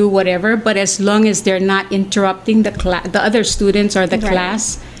them to do whatever, but as long as they're not interrupting the other students or the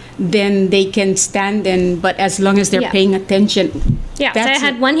class, then they can stand, but as long as they're paying attention. Yeah, so I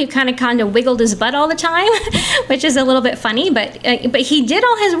had one who kind of wiggled his butt all the time, which is a little bit funny, but he did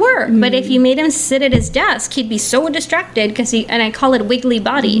all his work. But if you made him sit at his desk, he'd be so distracted, and I call it wiggly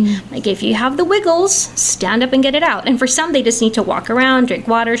body. Like, if you have the wiggles, stand up and get it out. And for some, they just need to walk around, drink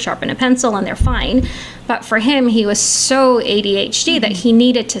water, sharpen a pencil, and they're fine. But for him, he was so ADHD that he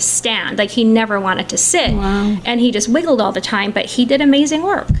needed to stand. Like, he never wanted to sit. And he just wiggled all the time, but he did amazing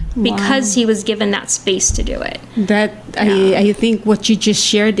work because he was given that space to do it. I think what you just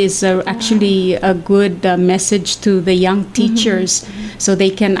shared is actually a good message to the young teachers, so they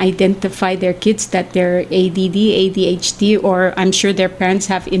can identify their kids that they're ADD, ADHD, or I'm sure their parents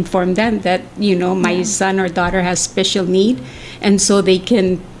have informed them that, you know, my son or daughter has special need, and so they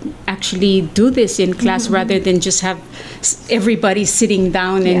can actually do this in class rather than just have everybody sitting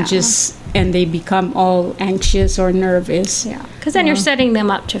down and they become all anxious or nervous. Yeah, because then you're setting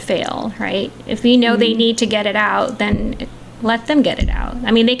them up to fail, right? If you know they need to get it out, then let them get it out.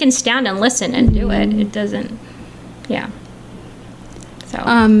 I mean, they can stand and listen and do it. It doesn't,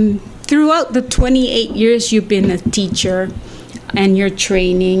 So. Throughout the 28 years you've been a teacher and your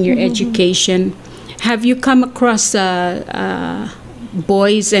training, your education, have you come across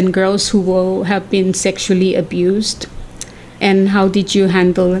boys and girls who have been sexually abused? And how did you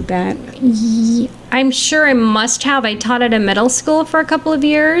handle that? I'm sure I must have. I taught at a middle school for a couple of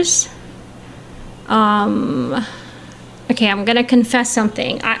years. Okay, I'm going to confess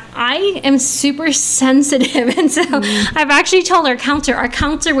something. I am super sensitive, and so I've actually told our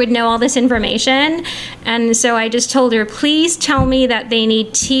counselor would know all this information, and so I just told her, please tell me that they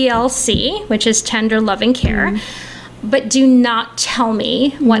need TLC, which is tender loving care, but do not tell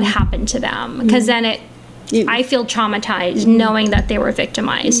me what happened to them, because then I feel traumatized knowing that they were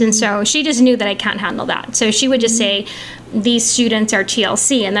victimized. And so she just knew that I can't handle that. So she would just say, these students are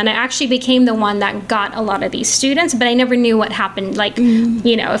TLC. And then I actually became the one that got a lot of these students, but I never knew what happened, like,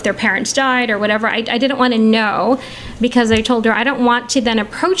 you know, if their parents died or whatever. I didn't want to know, because I told her I don't want to then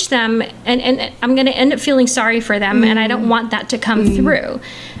approach them and I'm going to end up feeling sorry for them, and I don't want that to come through.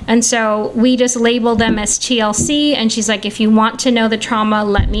 And so we just labeled them as TLC, and she's like, if you want to know the trauma,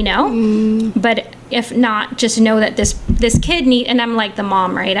 let me know. But if not, just know that this kid and I'm like the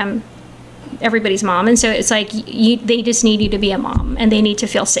mom, right? I'm everybody's mom. And so it's like, they just need you to be a mom, and they need to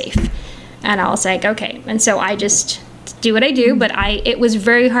feel safe. And I was like, okay. And so I just do what I do, but it was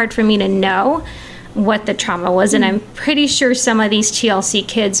very hard for me to know what the trauma was. And I'm pretty sure some of these TLC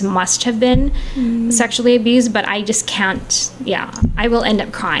kids must have been sexually abused, but I just can't. Yeah, I will end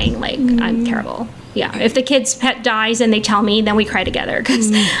up crying. Like, I'm terrible. Yeah, if the kid's pet dies and they tell me, then we cry together,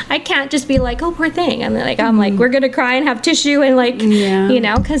 because I can't just be like, oh, poor thing. And I'm like, we're going to cry and have tissue and like, you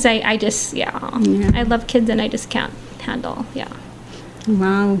know, because I just, I love kids and I just can't handle,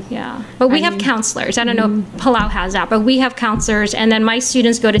 Wow. Yeah. But we have counselors. I don't know if Palau has that, but we have counselors, and then my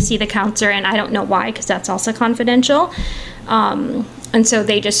students go to see the counselor, and I don't know why, because that's also confidential. And so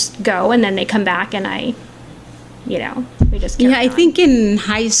they just go, and then they come back, and we just carry on. I think in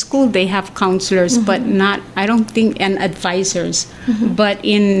high school they have counselors, but not, I don't think, and advisors. But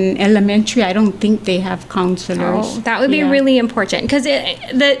in elementary, I don't think they have counselors. Oh, that would be really important, because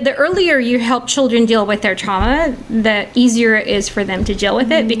the earlier you help children deal with their trauma, the easier it is for them to deal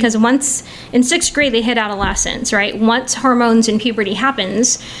with it, because once, in 6th grade, they hit adolescence, right? Once hormones and puberty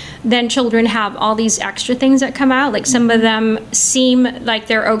happens, then children have all these extra things that come out. Like, some of them seem like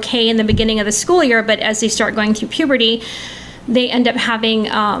they're okay in the beginning of the school year, but as they start going through puberty, they end up having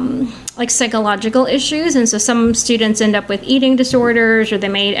like psychological issues. And so some students end up with eating disorders, or they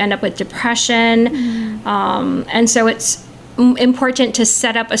may end up with depression. And so it's important to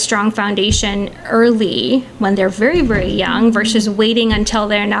set up a strong foundation early when they're very, very young, versus waiting until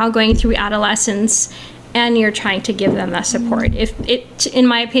they're now going through adolescence and you're trying to give them that support. In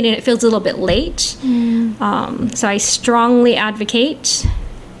my opinion, it feels a little bit late. So I strongly advocate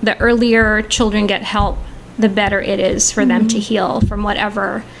the earlier children get help, the better it is for them to heal from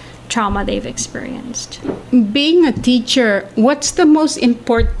whatever trauma they've experienced. Being a teacher, what's the most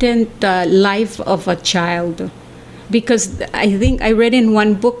important life of a child? Because I think I read in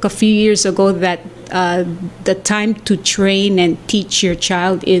one book a few years ago that the time to train and teach your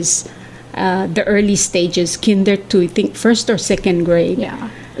child is the early stages, kinder to, I think, 1st or 2nd grade. Yeah.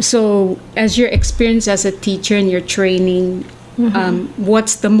 So as your experience as a teacher and your training,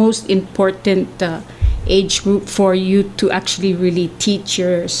 what's the most important age group for you to actually really teach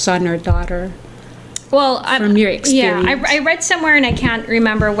your son or daughter? Well, from your experience. Yeah, I read somewhere, and I can't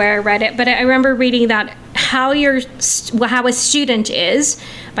remember where I read it, but I remember reading that how a student is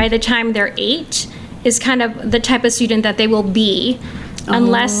by the time they're 8 is kind of the type of student that they will be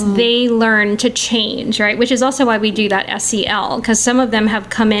unless they learn to change, right? Which is also why we do that SEL, because some of them have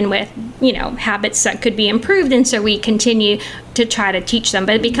come in with, habits that could be improved, and so we continue to try to teach them,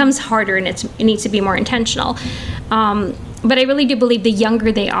 but it becomes harder, and it needs to be more intentional. But I really do believe the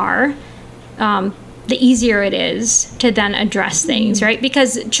younger they are, the easier it is to then address things, right?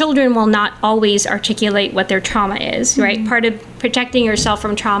 Because children will not always articulate what their trauma is, right? Part of protecting yourself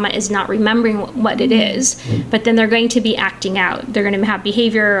from trauma is not remembering what it is, but then they're going to be acting out. They're going to have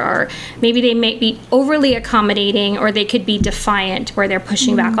behavior, or maybe they may be overly accommodating, or they could be defiant, where they're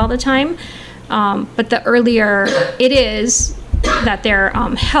pushing back all the time. But the earlier it is that they're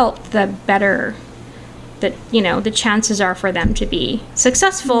helped, the better that the chances are for them to be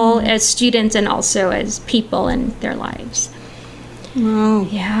successful as students and also as people in their lives. Wow.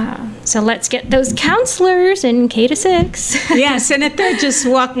 Yeah. So let's get those counselors in K to 6. Yeah, Senator just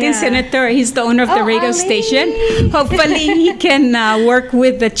walked in. Senator, he's the owner of the radio Ali. station. Hopefully he can work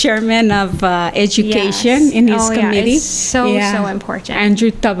with the chairman of education in his committee. It's so important.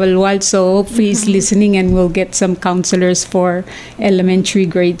 Andrew Tabalwal. So hopefully he's listening, and we'll get some counselors for elementary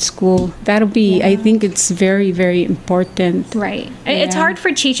grade school. That'll be, I think it's very, very important. Right. It's hard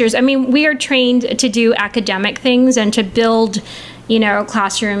for teachers. I mean, we are trained to do academic things and to build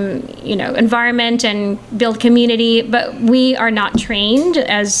classroom, environment and build community, but we are not trained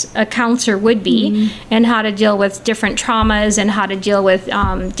as a counselor would be in how to deal with different traumas and how to deal with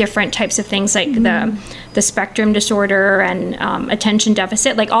different types of things like the spectrum disorder and attention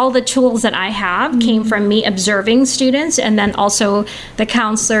deficit. Like all the tools that I have came from me observing students, and then also the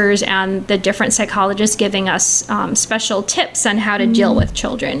counselors and the different psychologists giving us special tips on how to deal with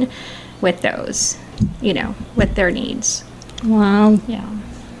children with those, with their needs. Wow. Yeah.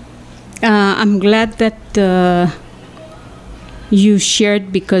 I'm glad that you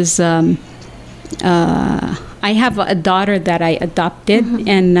shared, because I have a daughter that I adopted,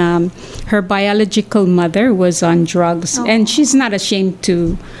 and her biological mother was on drugs, and she's not ashamed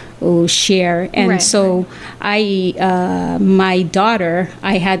to share. And so my daughter,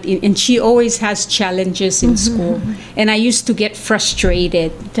 I had, and she always has challenges in school, and I used to get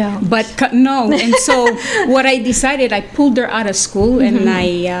frustrated. But no, and so what I decided, I pulled her out of school, and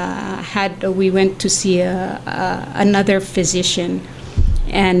we went to see another physician,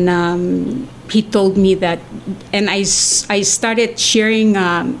 and he told me that, and I started sharing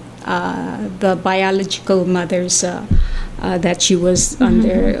the biological mother's that she was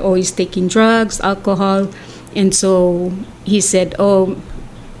under, always taking drugs, alcohol. And so he said,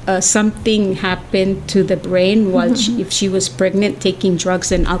 something happened to the brain while if she was pregnant taking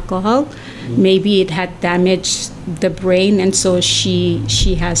drugs and alcohol, maybe it had damaged the brain, and so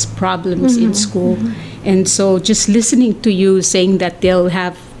she has problems in school. And so just listening to you saying that they'll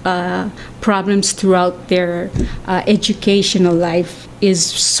have problems throughout their educational life is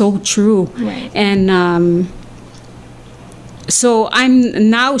so true. And so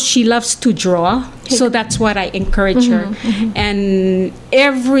she loves to draw, so that's what I encourage her. And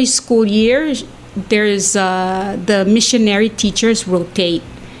every school year there's the missionary teachers rotate,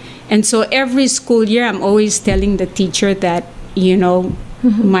 and so every school year I'm always telling the teacher that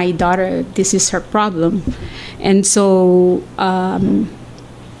my daughter, this is her problem. And so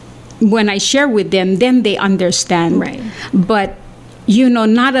when I share with them, then they understand. But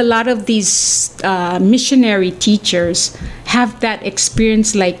not a lot of these missionary teachers have that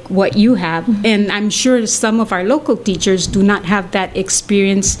experience like what you have. And I'm sure some of our local teachers do not have that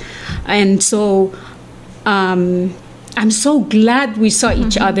experience. And so I'm so glad we saw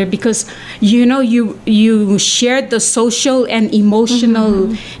each other, because you shared the social and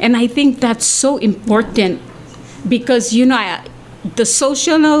emotional, and I think that's so important, because the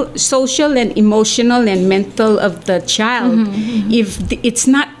social and emotional and mental of the child, if it's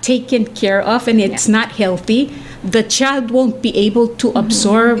not taken care of and it's not healthy, the child won't be able to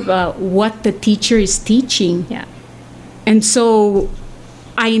absorb what the teacher is teaching. And so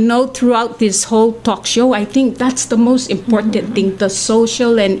I know throughout this whole talk show, I think that's the most important thing, the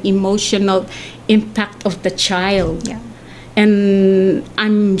social and emotional impact of the child. And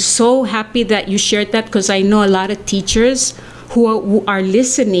I'm so happy that you shared that, because I know a lot of teachers who are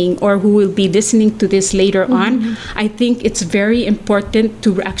listening or who will be listening to this later on. I think it's very important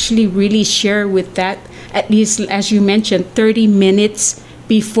to actually really share with that, at least, as you mentioned, 30 minutes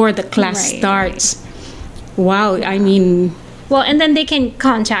before the class starts. Wow, I mean... Well, and then they can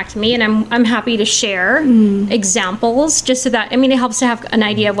contact me, and I'm happy to share examples, just so that, it helps to have an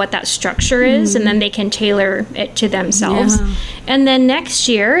idea of what that structure is, and then they can tailor it to themselves. And then next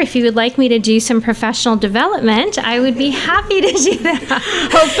year, if you would like me to do some professional development, I would be happy to do that.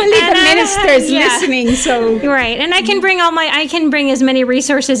 Hopefully the minister's listening, so... and I can bring as many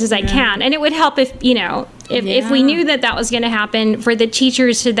resources as I can, and it would help if, if we knew that was going to happen, for the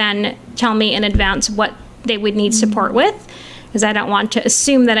teachers to then tell me in advance what they would need support with. Because I don't want to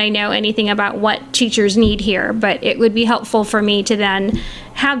assume that I know anything about what teachers need here, but it would be helpful for me to then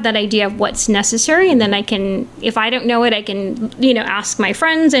have that idea of what's necessary, and then I can, if I don't know it, I can, ask my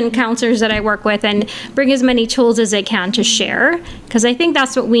friends and counselors that I work with and bring as many tools as I can to share, because I think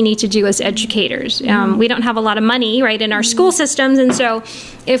that's what we need to do as educators. We don't have a lot of money, in our school systems, and so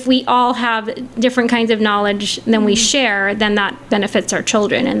if we all have different kinds of knowledge than we share, then that benefits our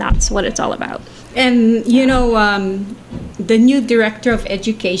children, and that's what it's all about. And the new director of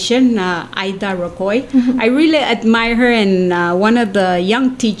education, Ida Rocoy, I really admire her, and one of the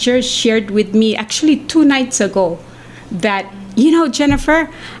young teachers shared with me actually 2 nights ago that, Jennifer,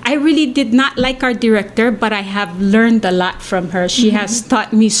 I really did not like our director, but I have learned a lot from her. She has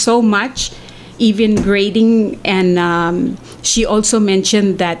taught me so much, even grading, and she also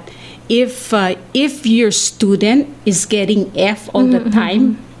mentioned that if your student is getting F all the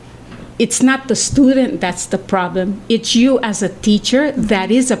time, it's not the student that's the problem. It's you as a teacher that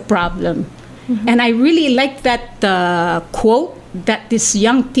is a problem. And I really like that quote that this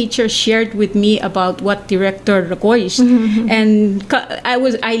young teacher shared with me about what Director Ragoy, and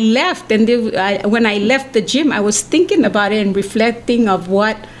I left, and when I left the gym, I was thinking about it and reflecting of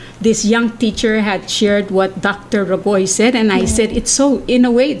what this young teacher had shared, what Dr. Ragoy said, and I said, it's so, in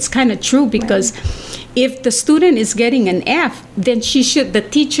a way, it's kind of true, because if the student is getting an F, then the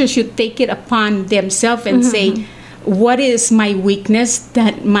teacher should take it upon themselves and say, what is my weakness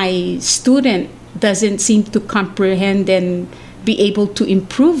that my student doesn't seem to comprehend and be able to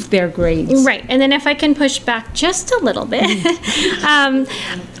improve their grades. Right. And then if I can push back just a little bit,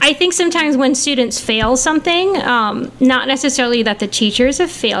 I think sometimes when students fail something, not necessarily that the teacher is a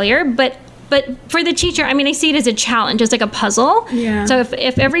failure, but for the teacher, I mean, I see it as a challenge. It's like a puzzle. Yeah. So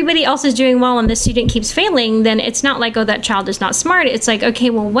if everybody else is doing well and the student keeps failing, then it's not like, oh, that child is not smart. It's like, okay,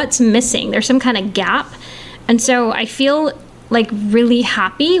 well, what's missing? There's some kind of gap. And so I feel like really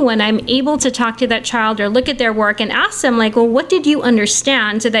happy when I'm able to talk to that child or look at their work and ask them, like, well, what did you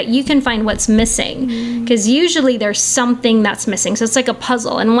understand, so that you can find what's missing? Because usually there's something that's missing. So it's like a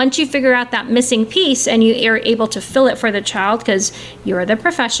puzzle. And once you figure out that missing piece and you are able to fill it for the child, because you're the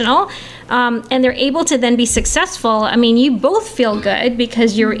professional, and they're able to then be successful, I mean, you both feel good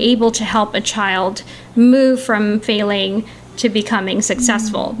because you're able to help a child move from failing to becoming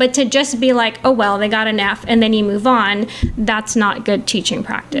successful. But to just be like, oh, well, they got an F, and then you move on, that's not good teaching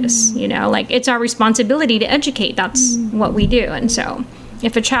practice. You know, like, it's our responsibility to educate. That's what we do. And so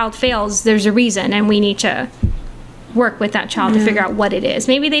if a child fails, there's a reason, and we need to work with that child to figure out what it is.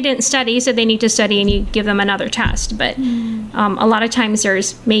 Maybe they didn't study, so they need to study, and you give them another test. But a lot of times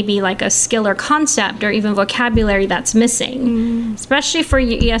there's maybe like a skill or concept or even vocabulary that's missing, especially for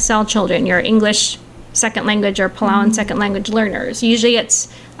your ESL children, your English second language or Palauan second language learners. Usually it's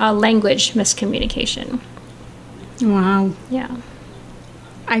a language miscommunication. Wow. Yeah.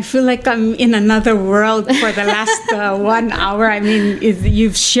 I feel like I'm in another world for the last 1 hour. I mean,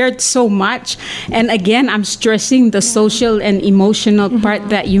 you've shared so much. And again, I'm stressing the social and emotional part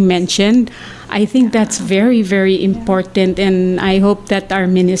that you mentioned. I think that's very, very important. And I hope that our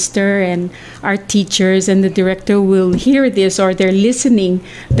minister and our teachers and the director will hear this, or they're listening,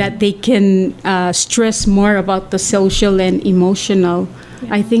 that they can stress more about the social and emotional.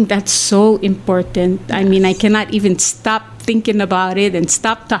 I think that's so important. I mean, I cannot even stop thinking about it and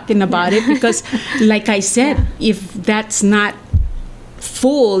stop talking about it, because like I said, if that's not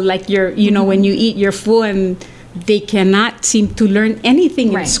full, like you know, when you eat, you're full, and they cannot seem to learn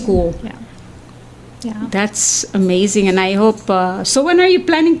anything in school. Yeah, that's amazing. And I hope, so when are you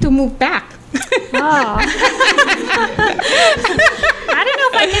planning to move back? I don't know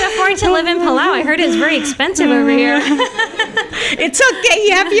if I can afford to live in Palau. I heard it's very expensive over here. It's okay.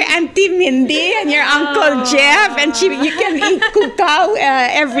 You have your Auntie Mindy and your Uncle Jeff, and you can eat kukau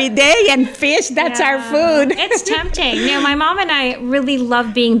every day, and fish. That's our food. It's tempting. You know, my mom and I really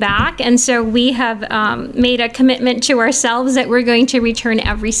love being back, and so we have made a commitment to ourselves that we're going to return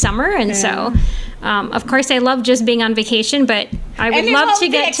every summer. And so, of course, I love just being on vacation, but I would love to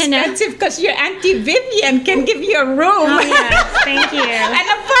get to know. And it won't be expensive because your Auntie Vivian can give you a room. Oh, yes. Thank you. An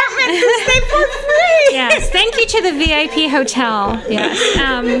apartment to stay for free. Yes. Thank you to the VIP hotel. Yes.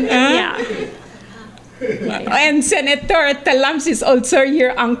 Yeah. And Senator Talams is also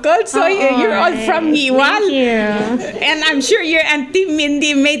your uncle, so you're all from Niwal. Thank you. And I'm sure your Auntie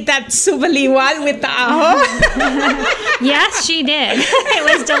Mindy made that subaliwal with the aho. Yes, she did. It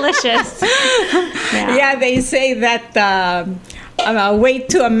was delicious. Yeah, they say that way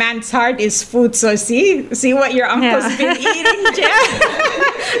to a man's heart is food. So see what your uncle's been eating, Jeff.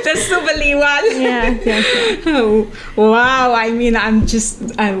 The subaliwal. Yeah. Wow. I mean, I'm just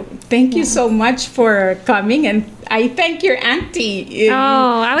thank you so much for coming, and I thank your auntie.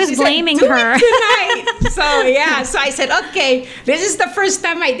 I was blaming her tonight. So I said, okay, this is the first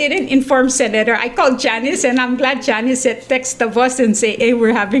time I didn't inform Senator. I called Janice, and I'm glad Janice said text the boss and say, hey,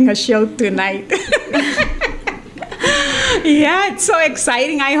 we're having a show tonight. Yeah, it's so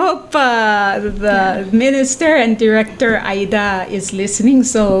exciting. I hope the minister and director Aida is listening.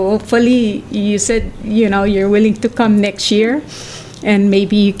 So hopefully, you said, you're willing to come next year, and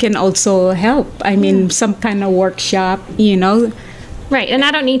maybe you can also help. I mean, some kind of workshop, Right, and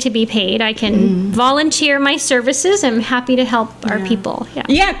I don't need to be paid. I can volunteer my services. I'm happy to help our people.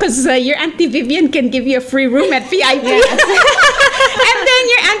 Yeah, because your Auntie Vivian can give you a free room at VIP. And then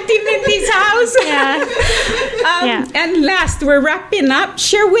your Auntie Mindy's house. And last, we're wrapping up.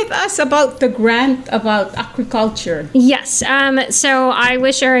 Share with us about the grant about agriculture. Yes, so I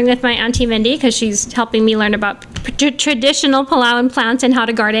was sharing with my Auntie Mindy, because she's helping me learn about traditional Palauan plants and how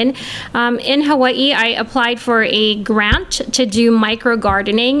to garden. In Hawaii, I applied for a grant to do micro micro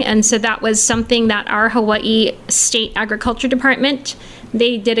gardening. And so that was something that our Hawaii State Agriculture Department,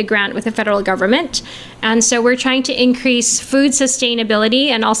 they did a grant with the federal government. And so we're trying to increase food sustainability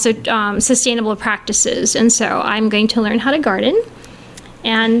and also sustainable practices. And so I'm going to learn how to garden.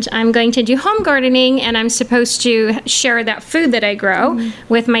 And I'm going to do home gardening, and I'm supposed to share that food that I grow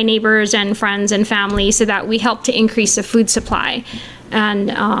with my neighbors and friends and family so that we help to increase the food supply. And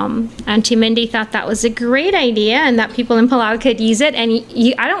Auntie Mindy thought that was a great idea and that people in Palau could use it. And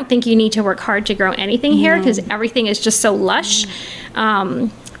I don't think you need to work hard to grow anything here because everything is just so lush.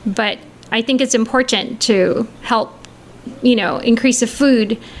 But I think it's important to help, increase the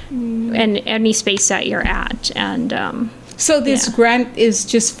food in any space that you're at. And so this grant is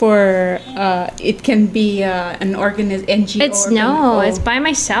just for, it can be an NGO? It's by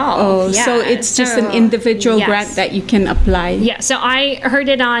myself. Oh, yeah. So it's just an individual grant that you can apply? Yeah, so I heard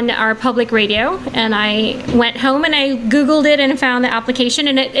it on our public radio, and I went home and I Googled it and found the application,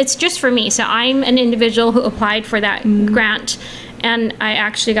 and it's just for me. So I'm an individual who applied for that grant. And I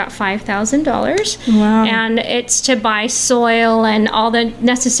actually got $5,000. Wow. And it's to buy soil and all the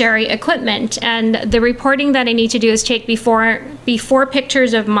necessary equipment. And the reporting that I need to do is take before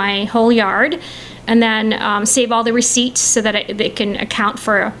pictures of my whole yard, and then save all the receipts so that they can account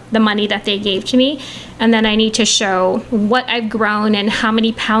for the money that they gave to me. And then I need to show what I've grown and how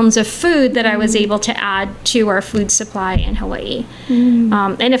many pounds of food that I was able to add to our food supply in Hawaii.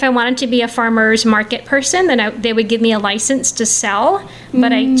 And if I wanted to be a farmer's market person, then they would give me a license to sell.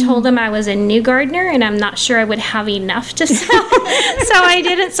 But I told them I was a new gardener and I'm not sure I would have enough to sell. So I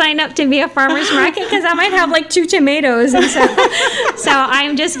didn't sign up to be a farmer's market because I might have like 2 tomatoes. And so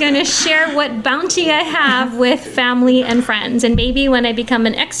I'm just going to share what bounty I have with family and friends. And maybe when I become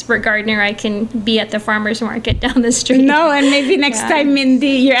an expert gardener, I can be at the farmer's market down the street. No, and maybe next time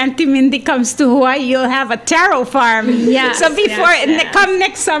your Auntie Mindy comes to Hawaii, you'll have a taro farm. Yes, so before come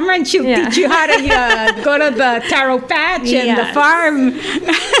next summer, and she'll teach you how to go to the taro patch and the farm.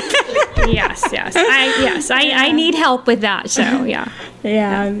 I need help with that. So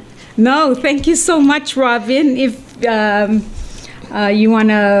No, thank you so much, Robin. If you want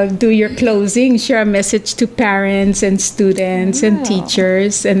to do your closing, share a message to parents and students and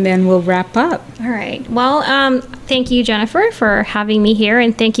teachers, and then we'll wrap up. All right. Well, thank you, Jennifer, for having me here,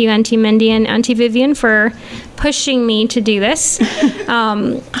 and thank you, Auntie Mindy and Auntie Vivian, for pushing me to do this.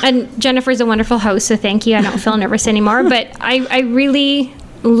 And Jennifer's a wonderful host, so thank you. I don't feel nervous anymore, but I really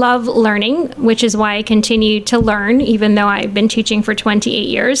love learning, which is why I continue to learn, even though I've been teaching for 28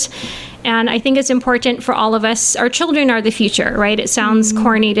 years. And I think it's important for all of us. Our children are the future, right? It sounds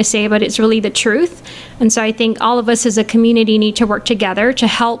corny to say, but it's really the truth. And so I think all of us as a community need to work together to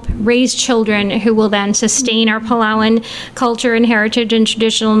help raise children who will then sustain our Palauan culture and heritage and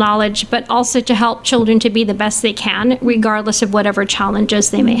traditional knowledge, but also to help children to be the best they can, regardless of whatever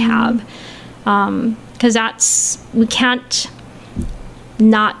challenges they may have. Because we can't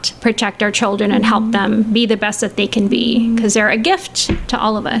not protect our children and help them be the best that they can be, because they're a gift to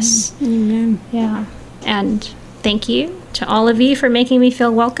all of us. Amen. Yeah. And thank you to all of you for making me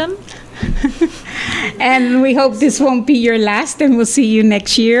feel welcome. And we hope this won't be your last, and we'll see you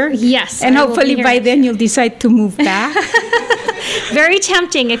next year. Yes. And hopefully by then you'll decide to move back. Very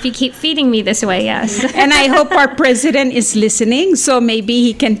tempting if you keep feeding me this way, yes. And I hope our president is listening, so maybe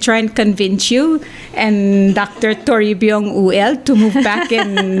he can try and convince you and Dr. Toribong UL to move back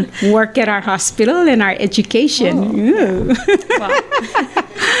and work at our hospital and our education. Well,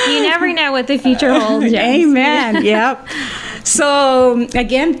 you never know what the future holds. Yes. Amen. Yep. So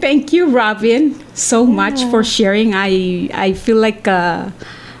again, thank you, Robin, so much for sharing. I feel like, I've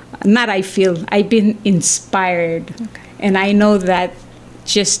been inspired. Okay. And I know that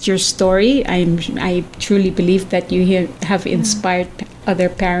just your story, I truly believe that you have inspired other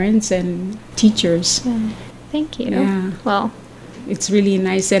parents and teachers. Yeah. Thank you. Yeah. Well, it's really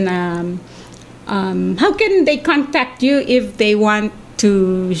nice. And how can they contact you if they want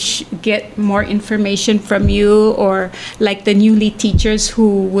to get more information from you, or like the newly teachers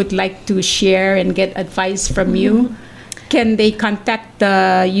who would like to share and get advice from you? Can they contact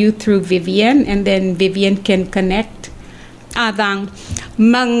you through Vivian, and then Vivian can connect? Adang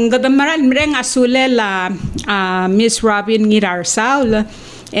manggadamaran mreng asule la Miss Robin Ngirarsaol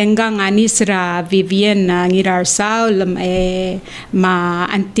engang anis ra Vivian Ngirarsaol ma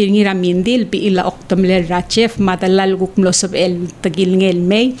antil ngira mindil bi ila oktamler rachef madalal gukmlosob el tagil ngel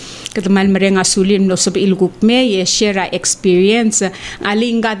may kadamal mreng asulin mlosob il gukme ye share experience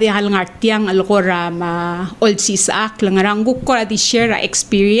alinga de hal ngartiang algora ma olsi saak langarang gukora di share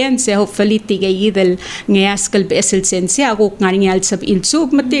experience hopefully tigay del ngayaskal besel sense aguk ngaringal sab il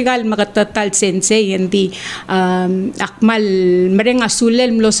sub matigal makatatal sensei hindi akmal mereng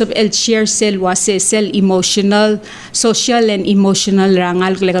asulel mlosab el share sel wase sel emotional social and emotional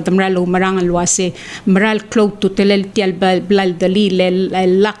rangal klekatamra lo marangal wase maral cloud to telel tial blal dali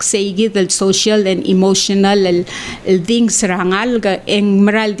el laksegi del social and emotional el things rangal eng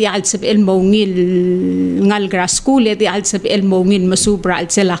maral di al sab el mongil ngal gra school di al sab el mongil masubra al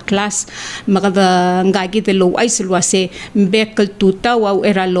sel class magada ngagi de lo ay silwase mbekal tuta wow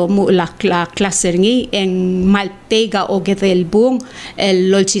era lo mu la class ngi eng maltega o gedel bung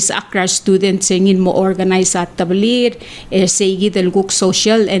el lolsis akra students ngin mo organize at tablir segi del guk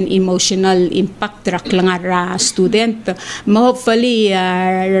social and emotional impact raklangara student mo hopefully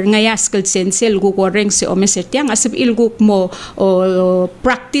ngayas kal sensel guk oreng se omesertiang asab il guk mo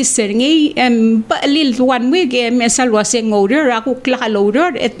practice ngi balil one week mesal wase ngorder aku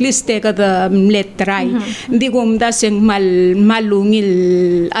klakaloder at least take the letray hindi ko mdaseng malungil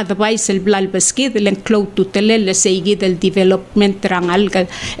advice el blal baskid len cloud to telel segi del development rangal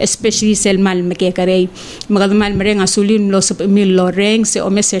especially sel mal makekare magadmal mereng asulin lo sa mil loreng se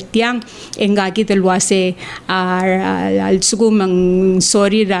omesertiang engagi del wase al sugumang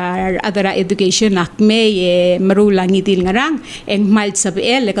sorry adara education akme marulang idil ngarang eng mal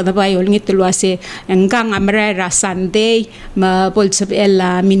sabel kadabay ol ngitul wase engang amra Sunday ma bol sabel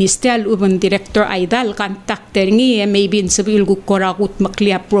ministerial uban director aidal contacter ngi maybe sabil guk korakut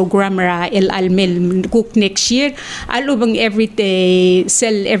maklia program ra el almel guk next year alubang every day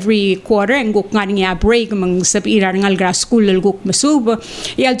sell every quarter and guk nga break mang sabirar ngal gra school guk masub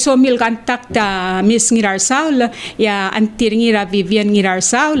yal so mil contact Miss Ngirarsaol ya antir ngira Vivian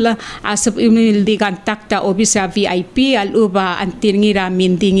Ngirarsaol asab imil di contact obisa VIP aluba antir ngira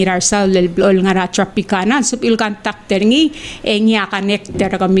Mindy Ngirarsaol el blol ngara Tropicana sabil contacter ngi engya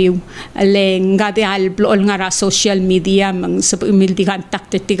connecter kami leng gade al blol ngara social media mang sab imil di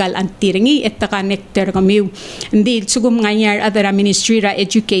contact tigal antir ngi et connecter kami ndi sugum nganyar adara ministry ra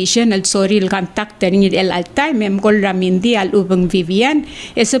education al soril contacter ngi el altai mem kol ra Mindy al ubang Vivian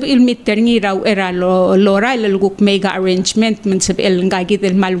esab il meter ngi raw era lora el guk mega arrangement man sab el ngagi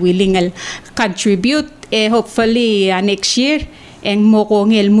del mal willing el contribute hopefully next year eng mo ko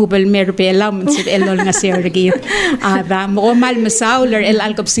ngel mubel merbela man sab el nga sergit ada mo mal masauler el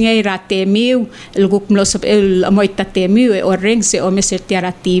alkap singay ratemiu el guk mlo sab el amoy tatemiu oreng se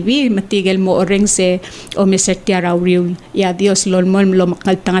omesertiara TV matigel mo oreng se omesertiara riu ya Dios lol mo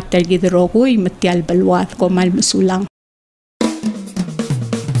makal tangat tergid rogoy matial balwat ko mal masulang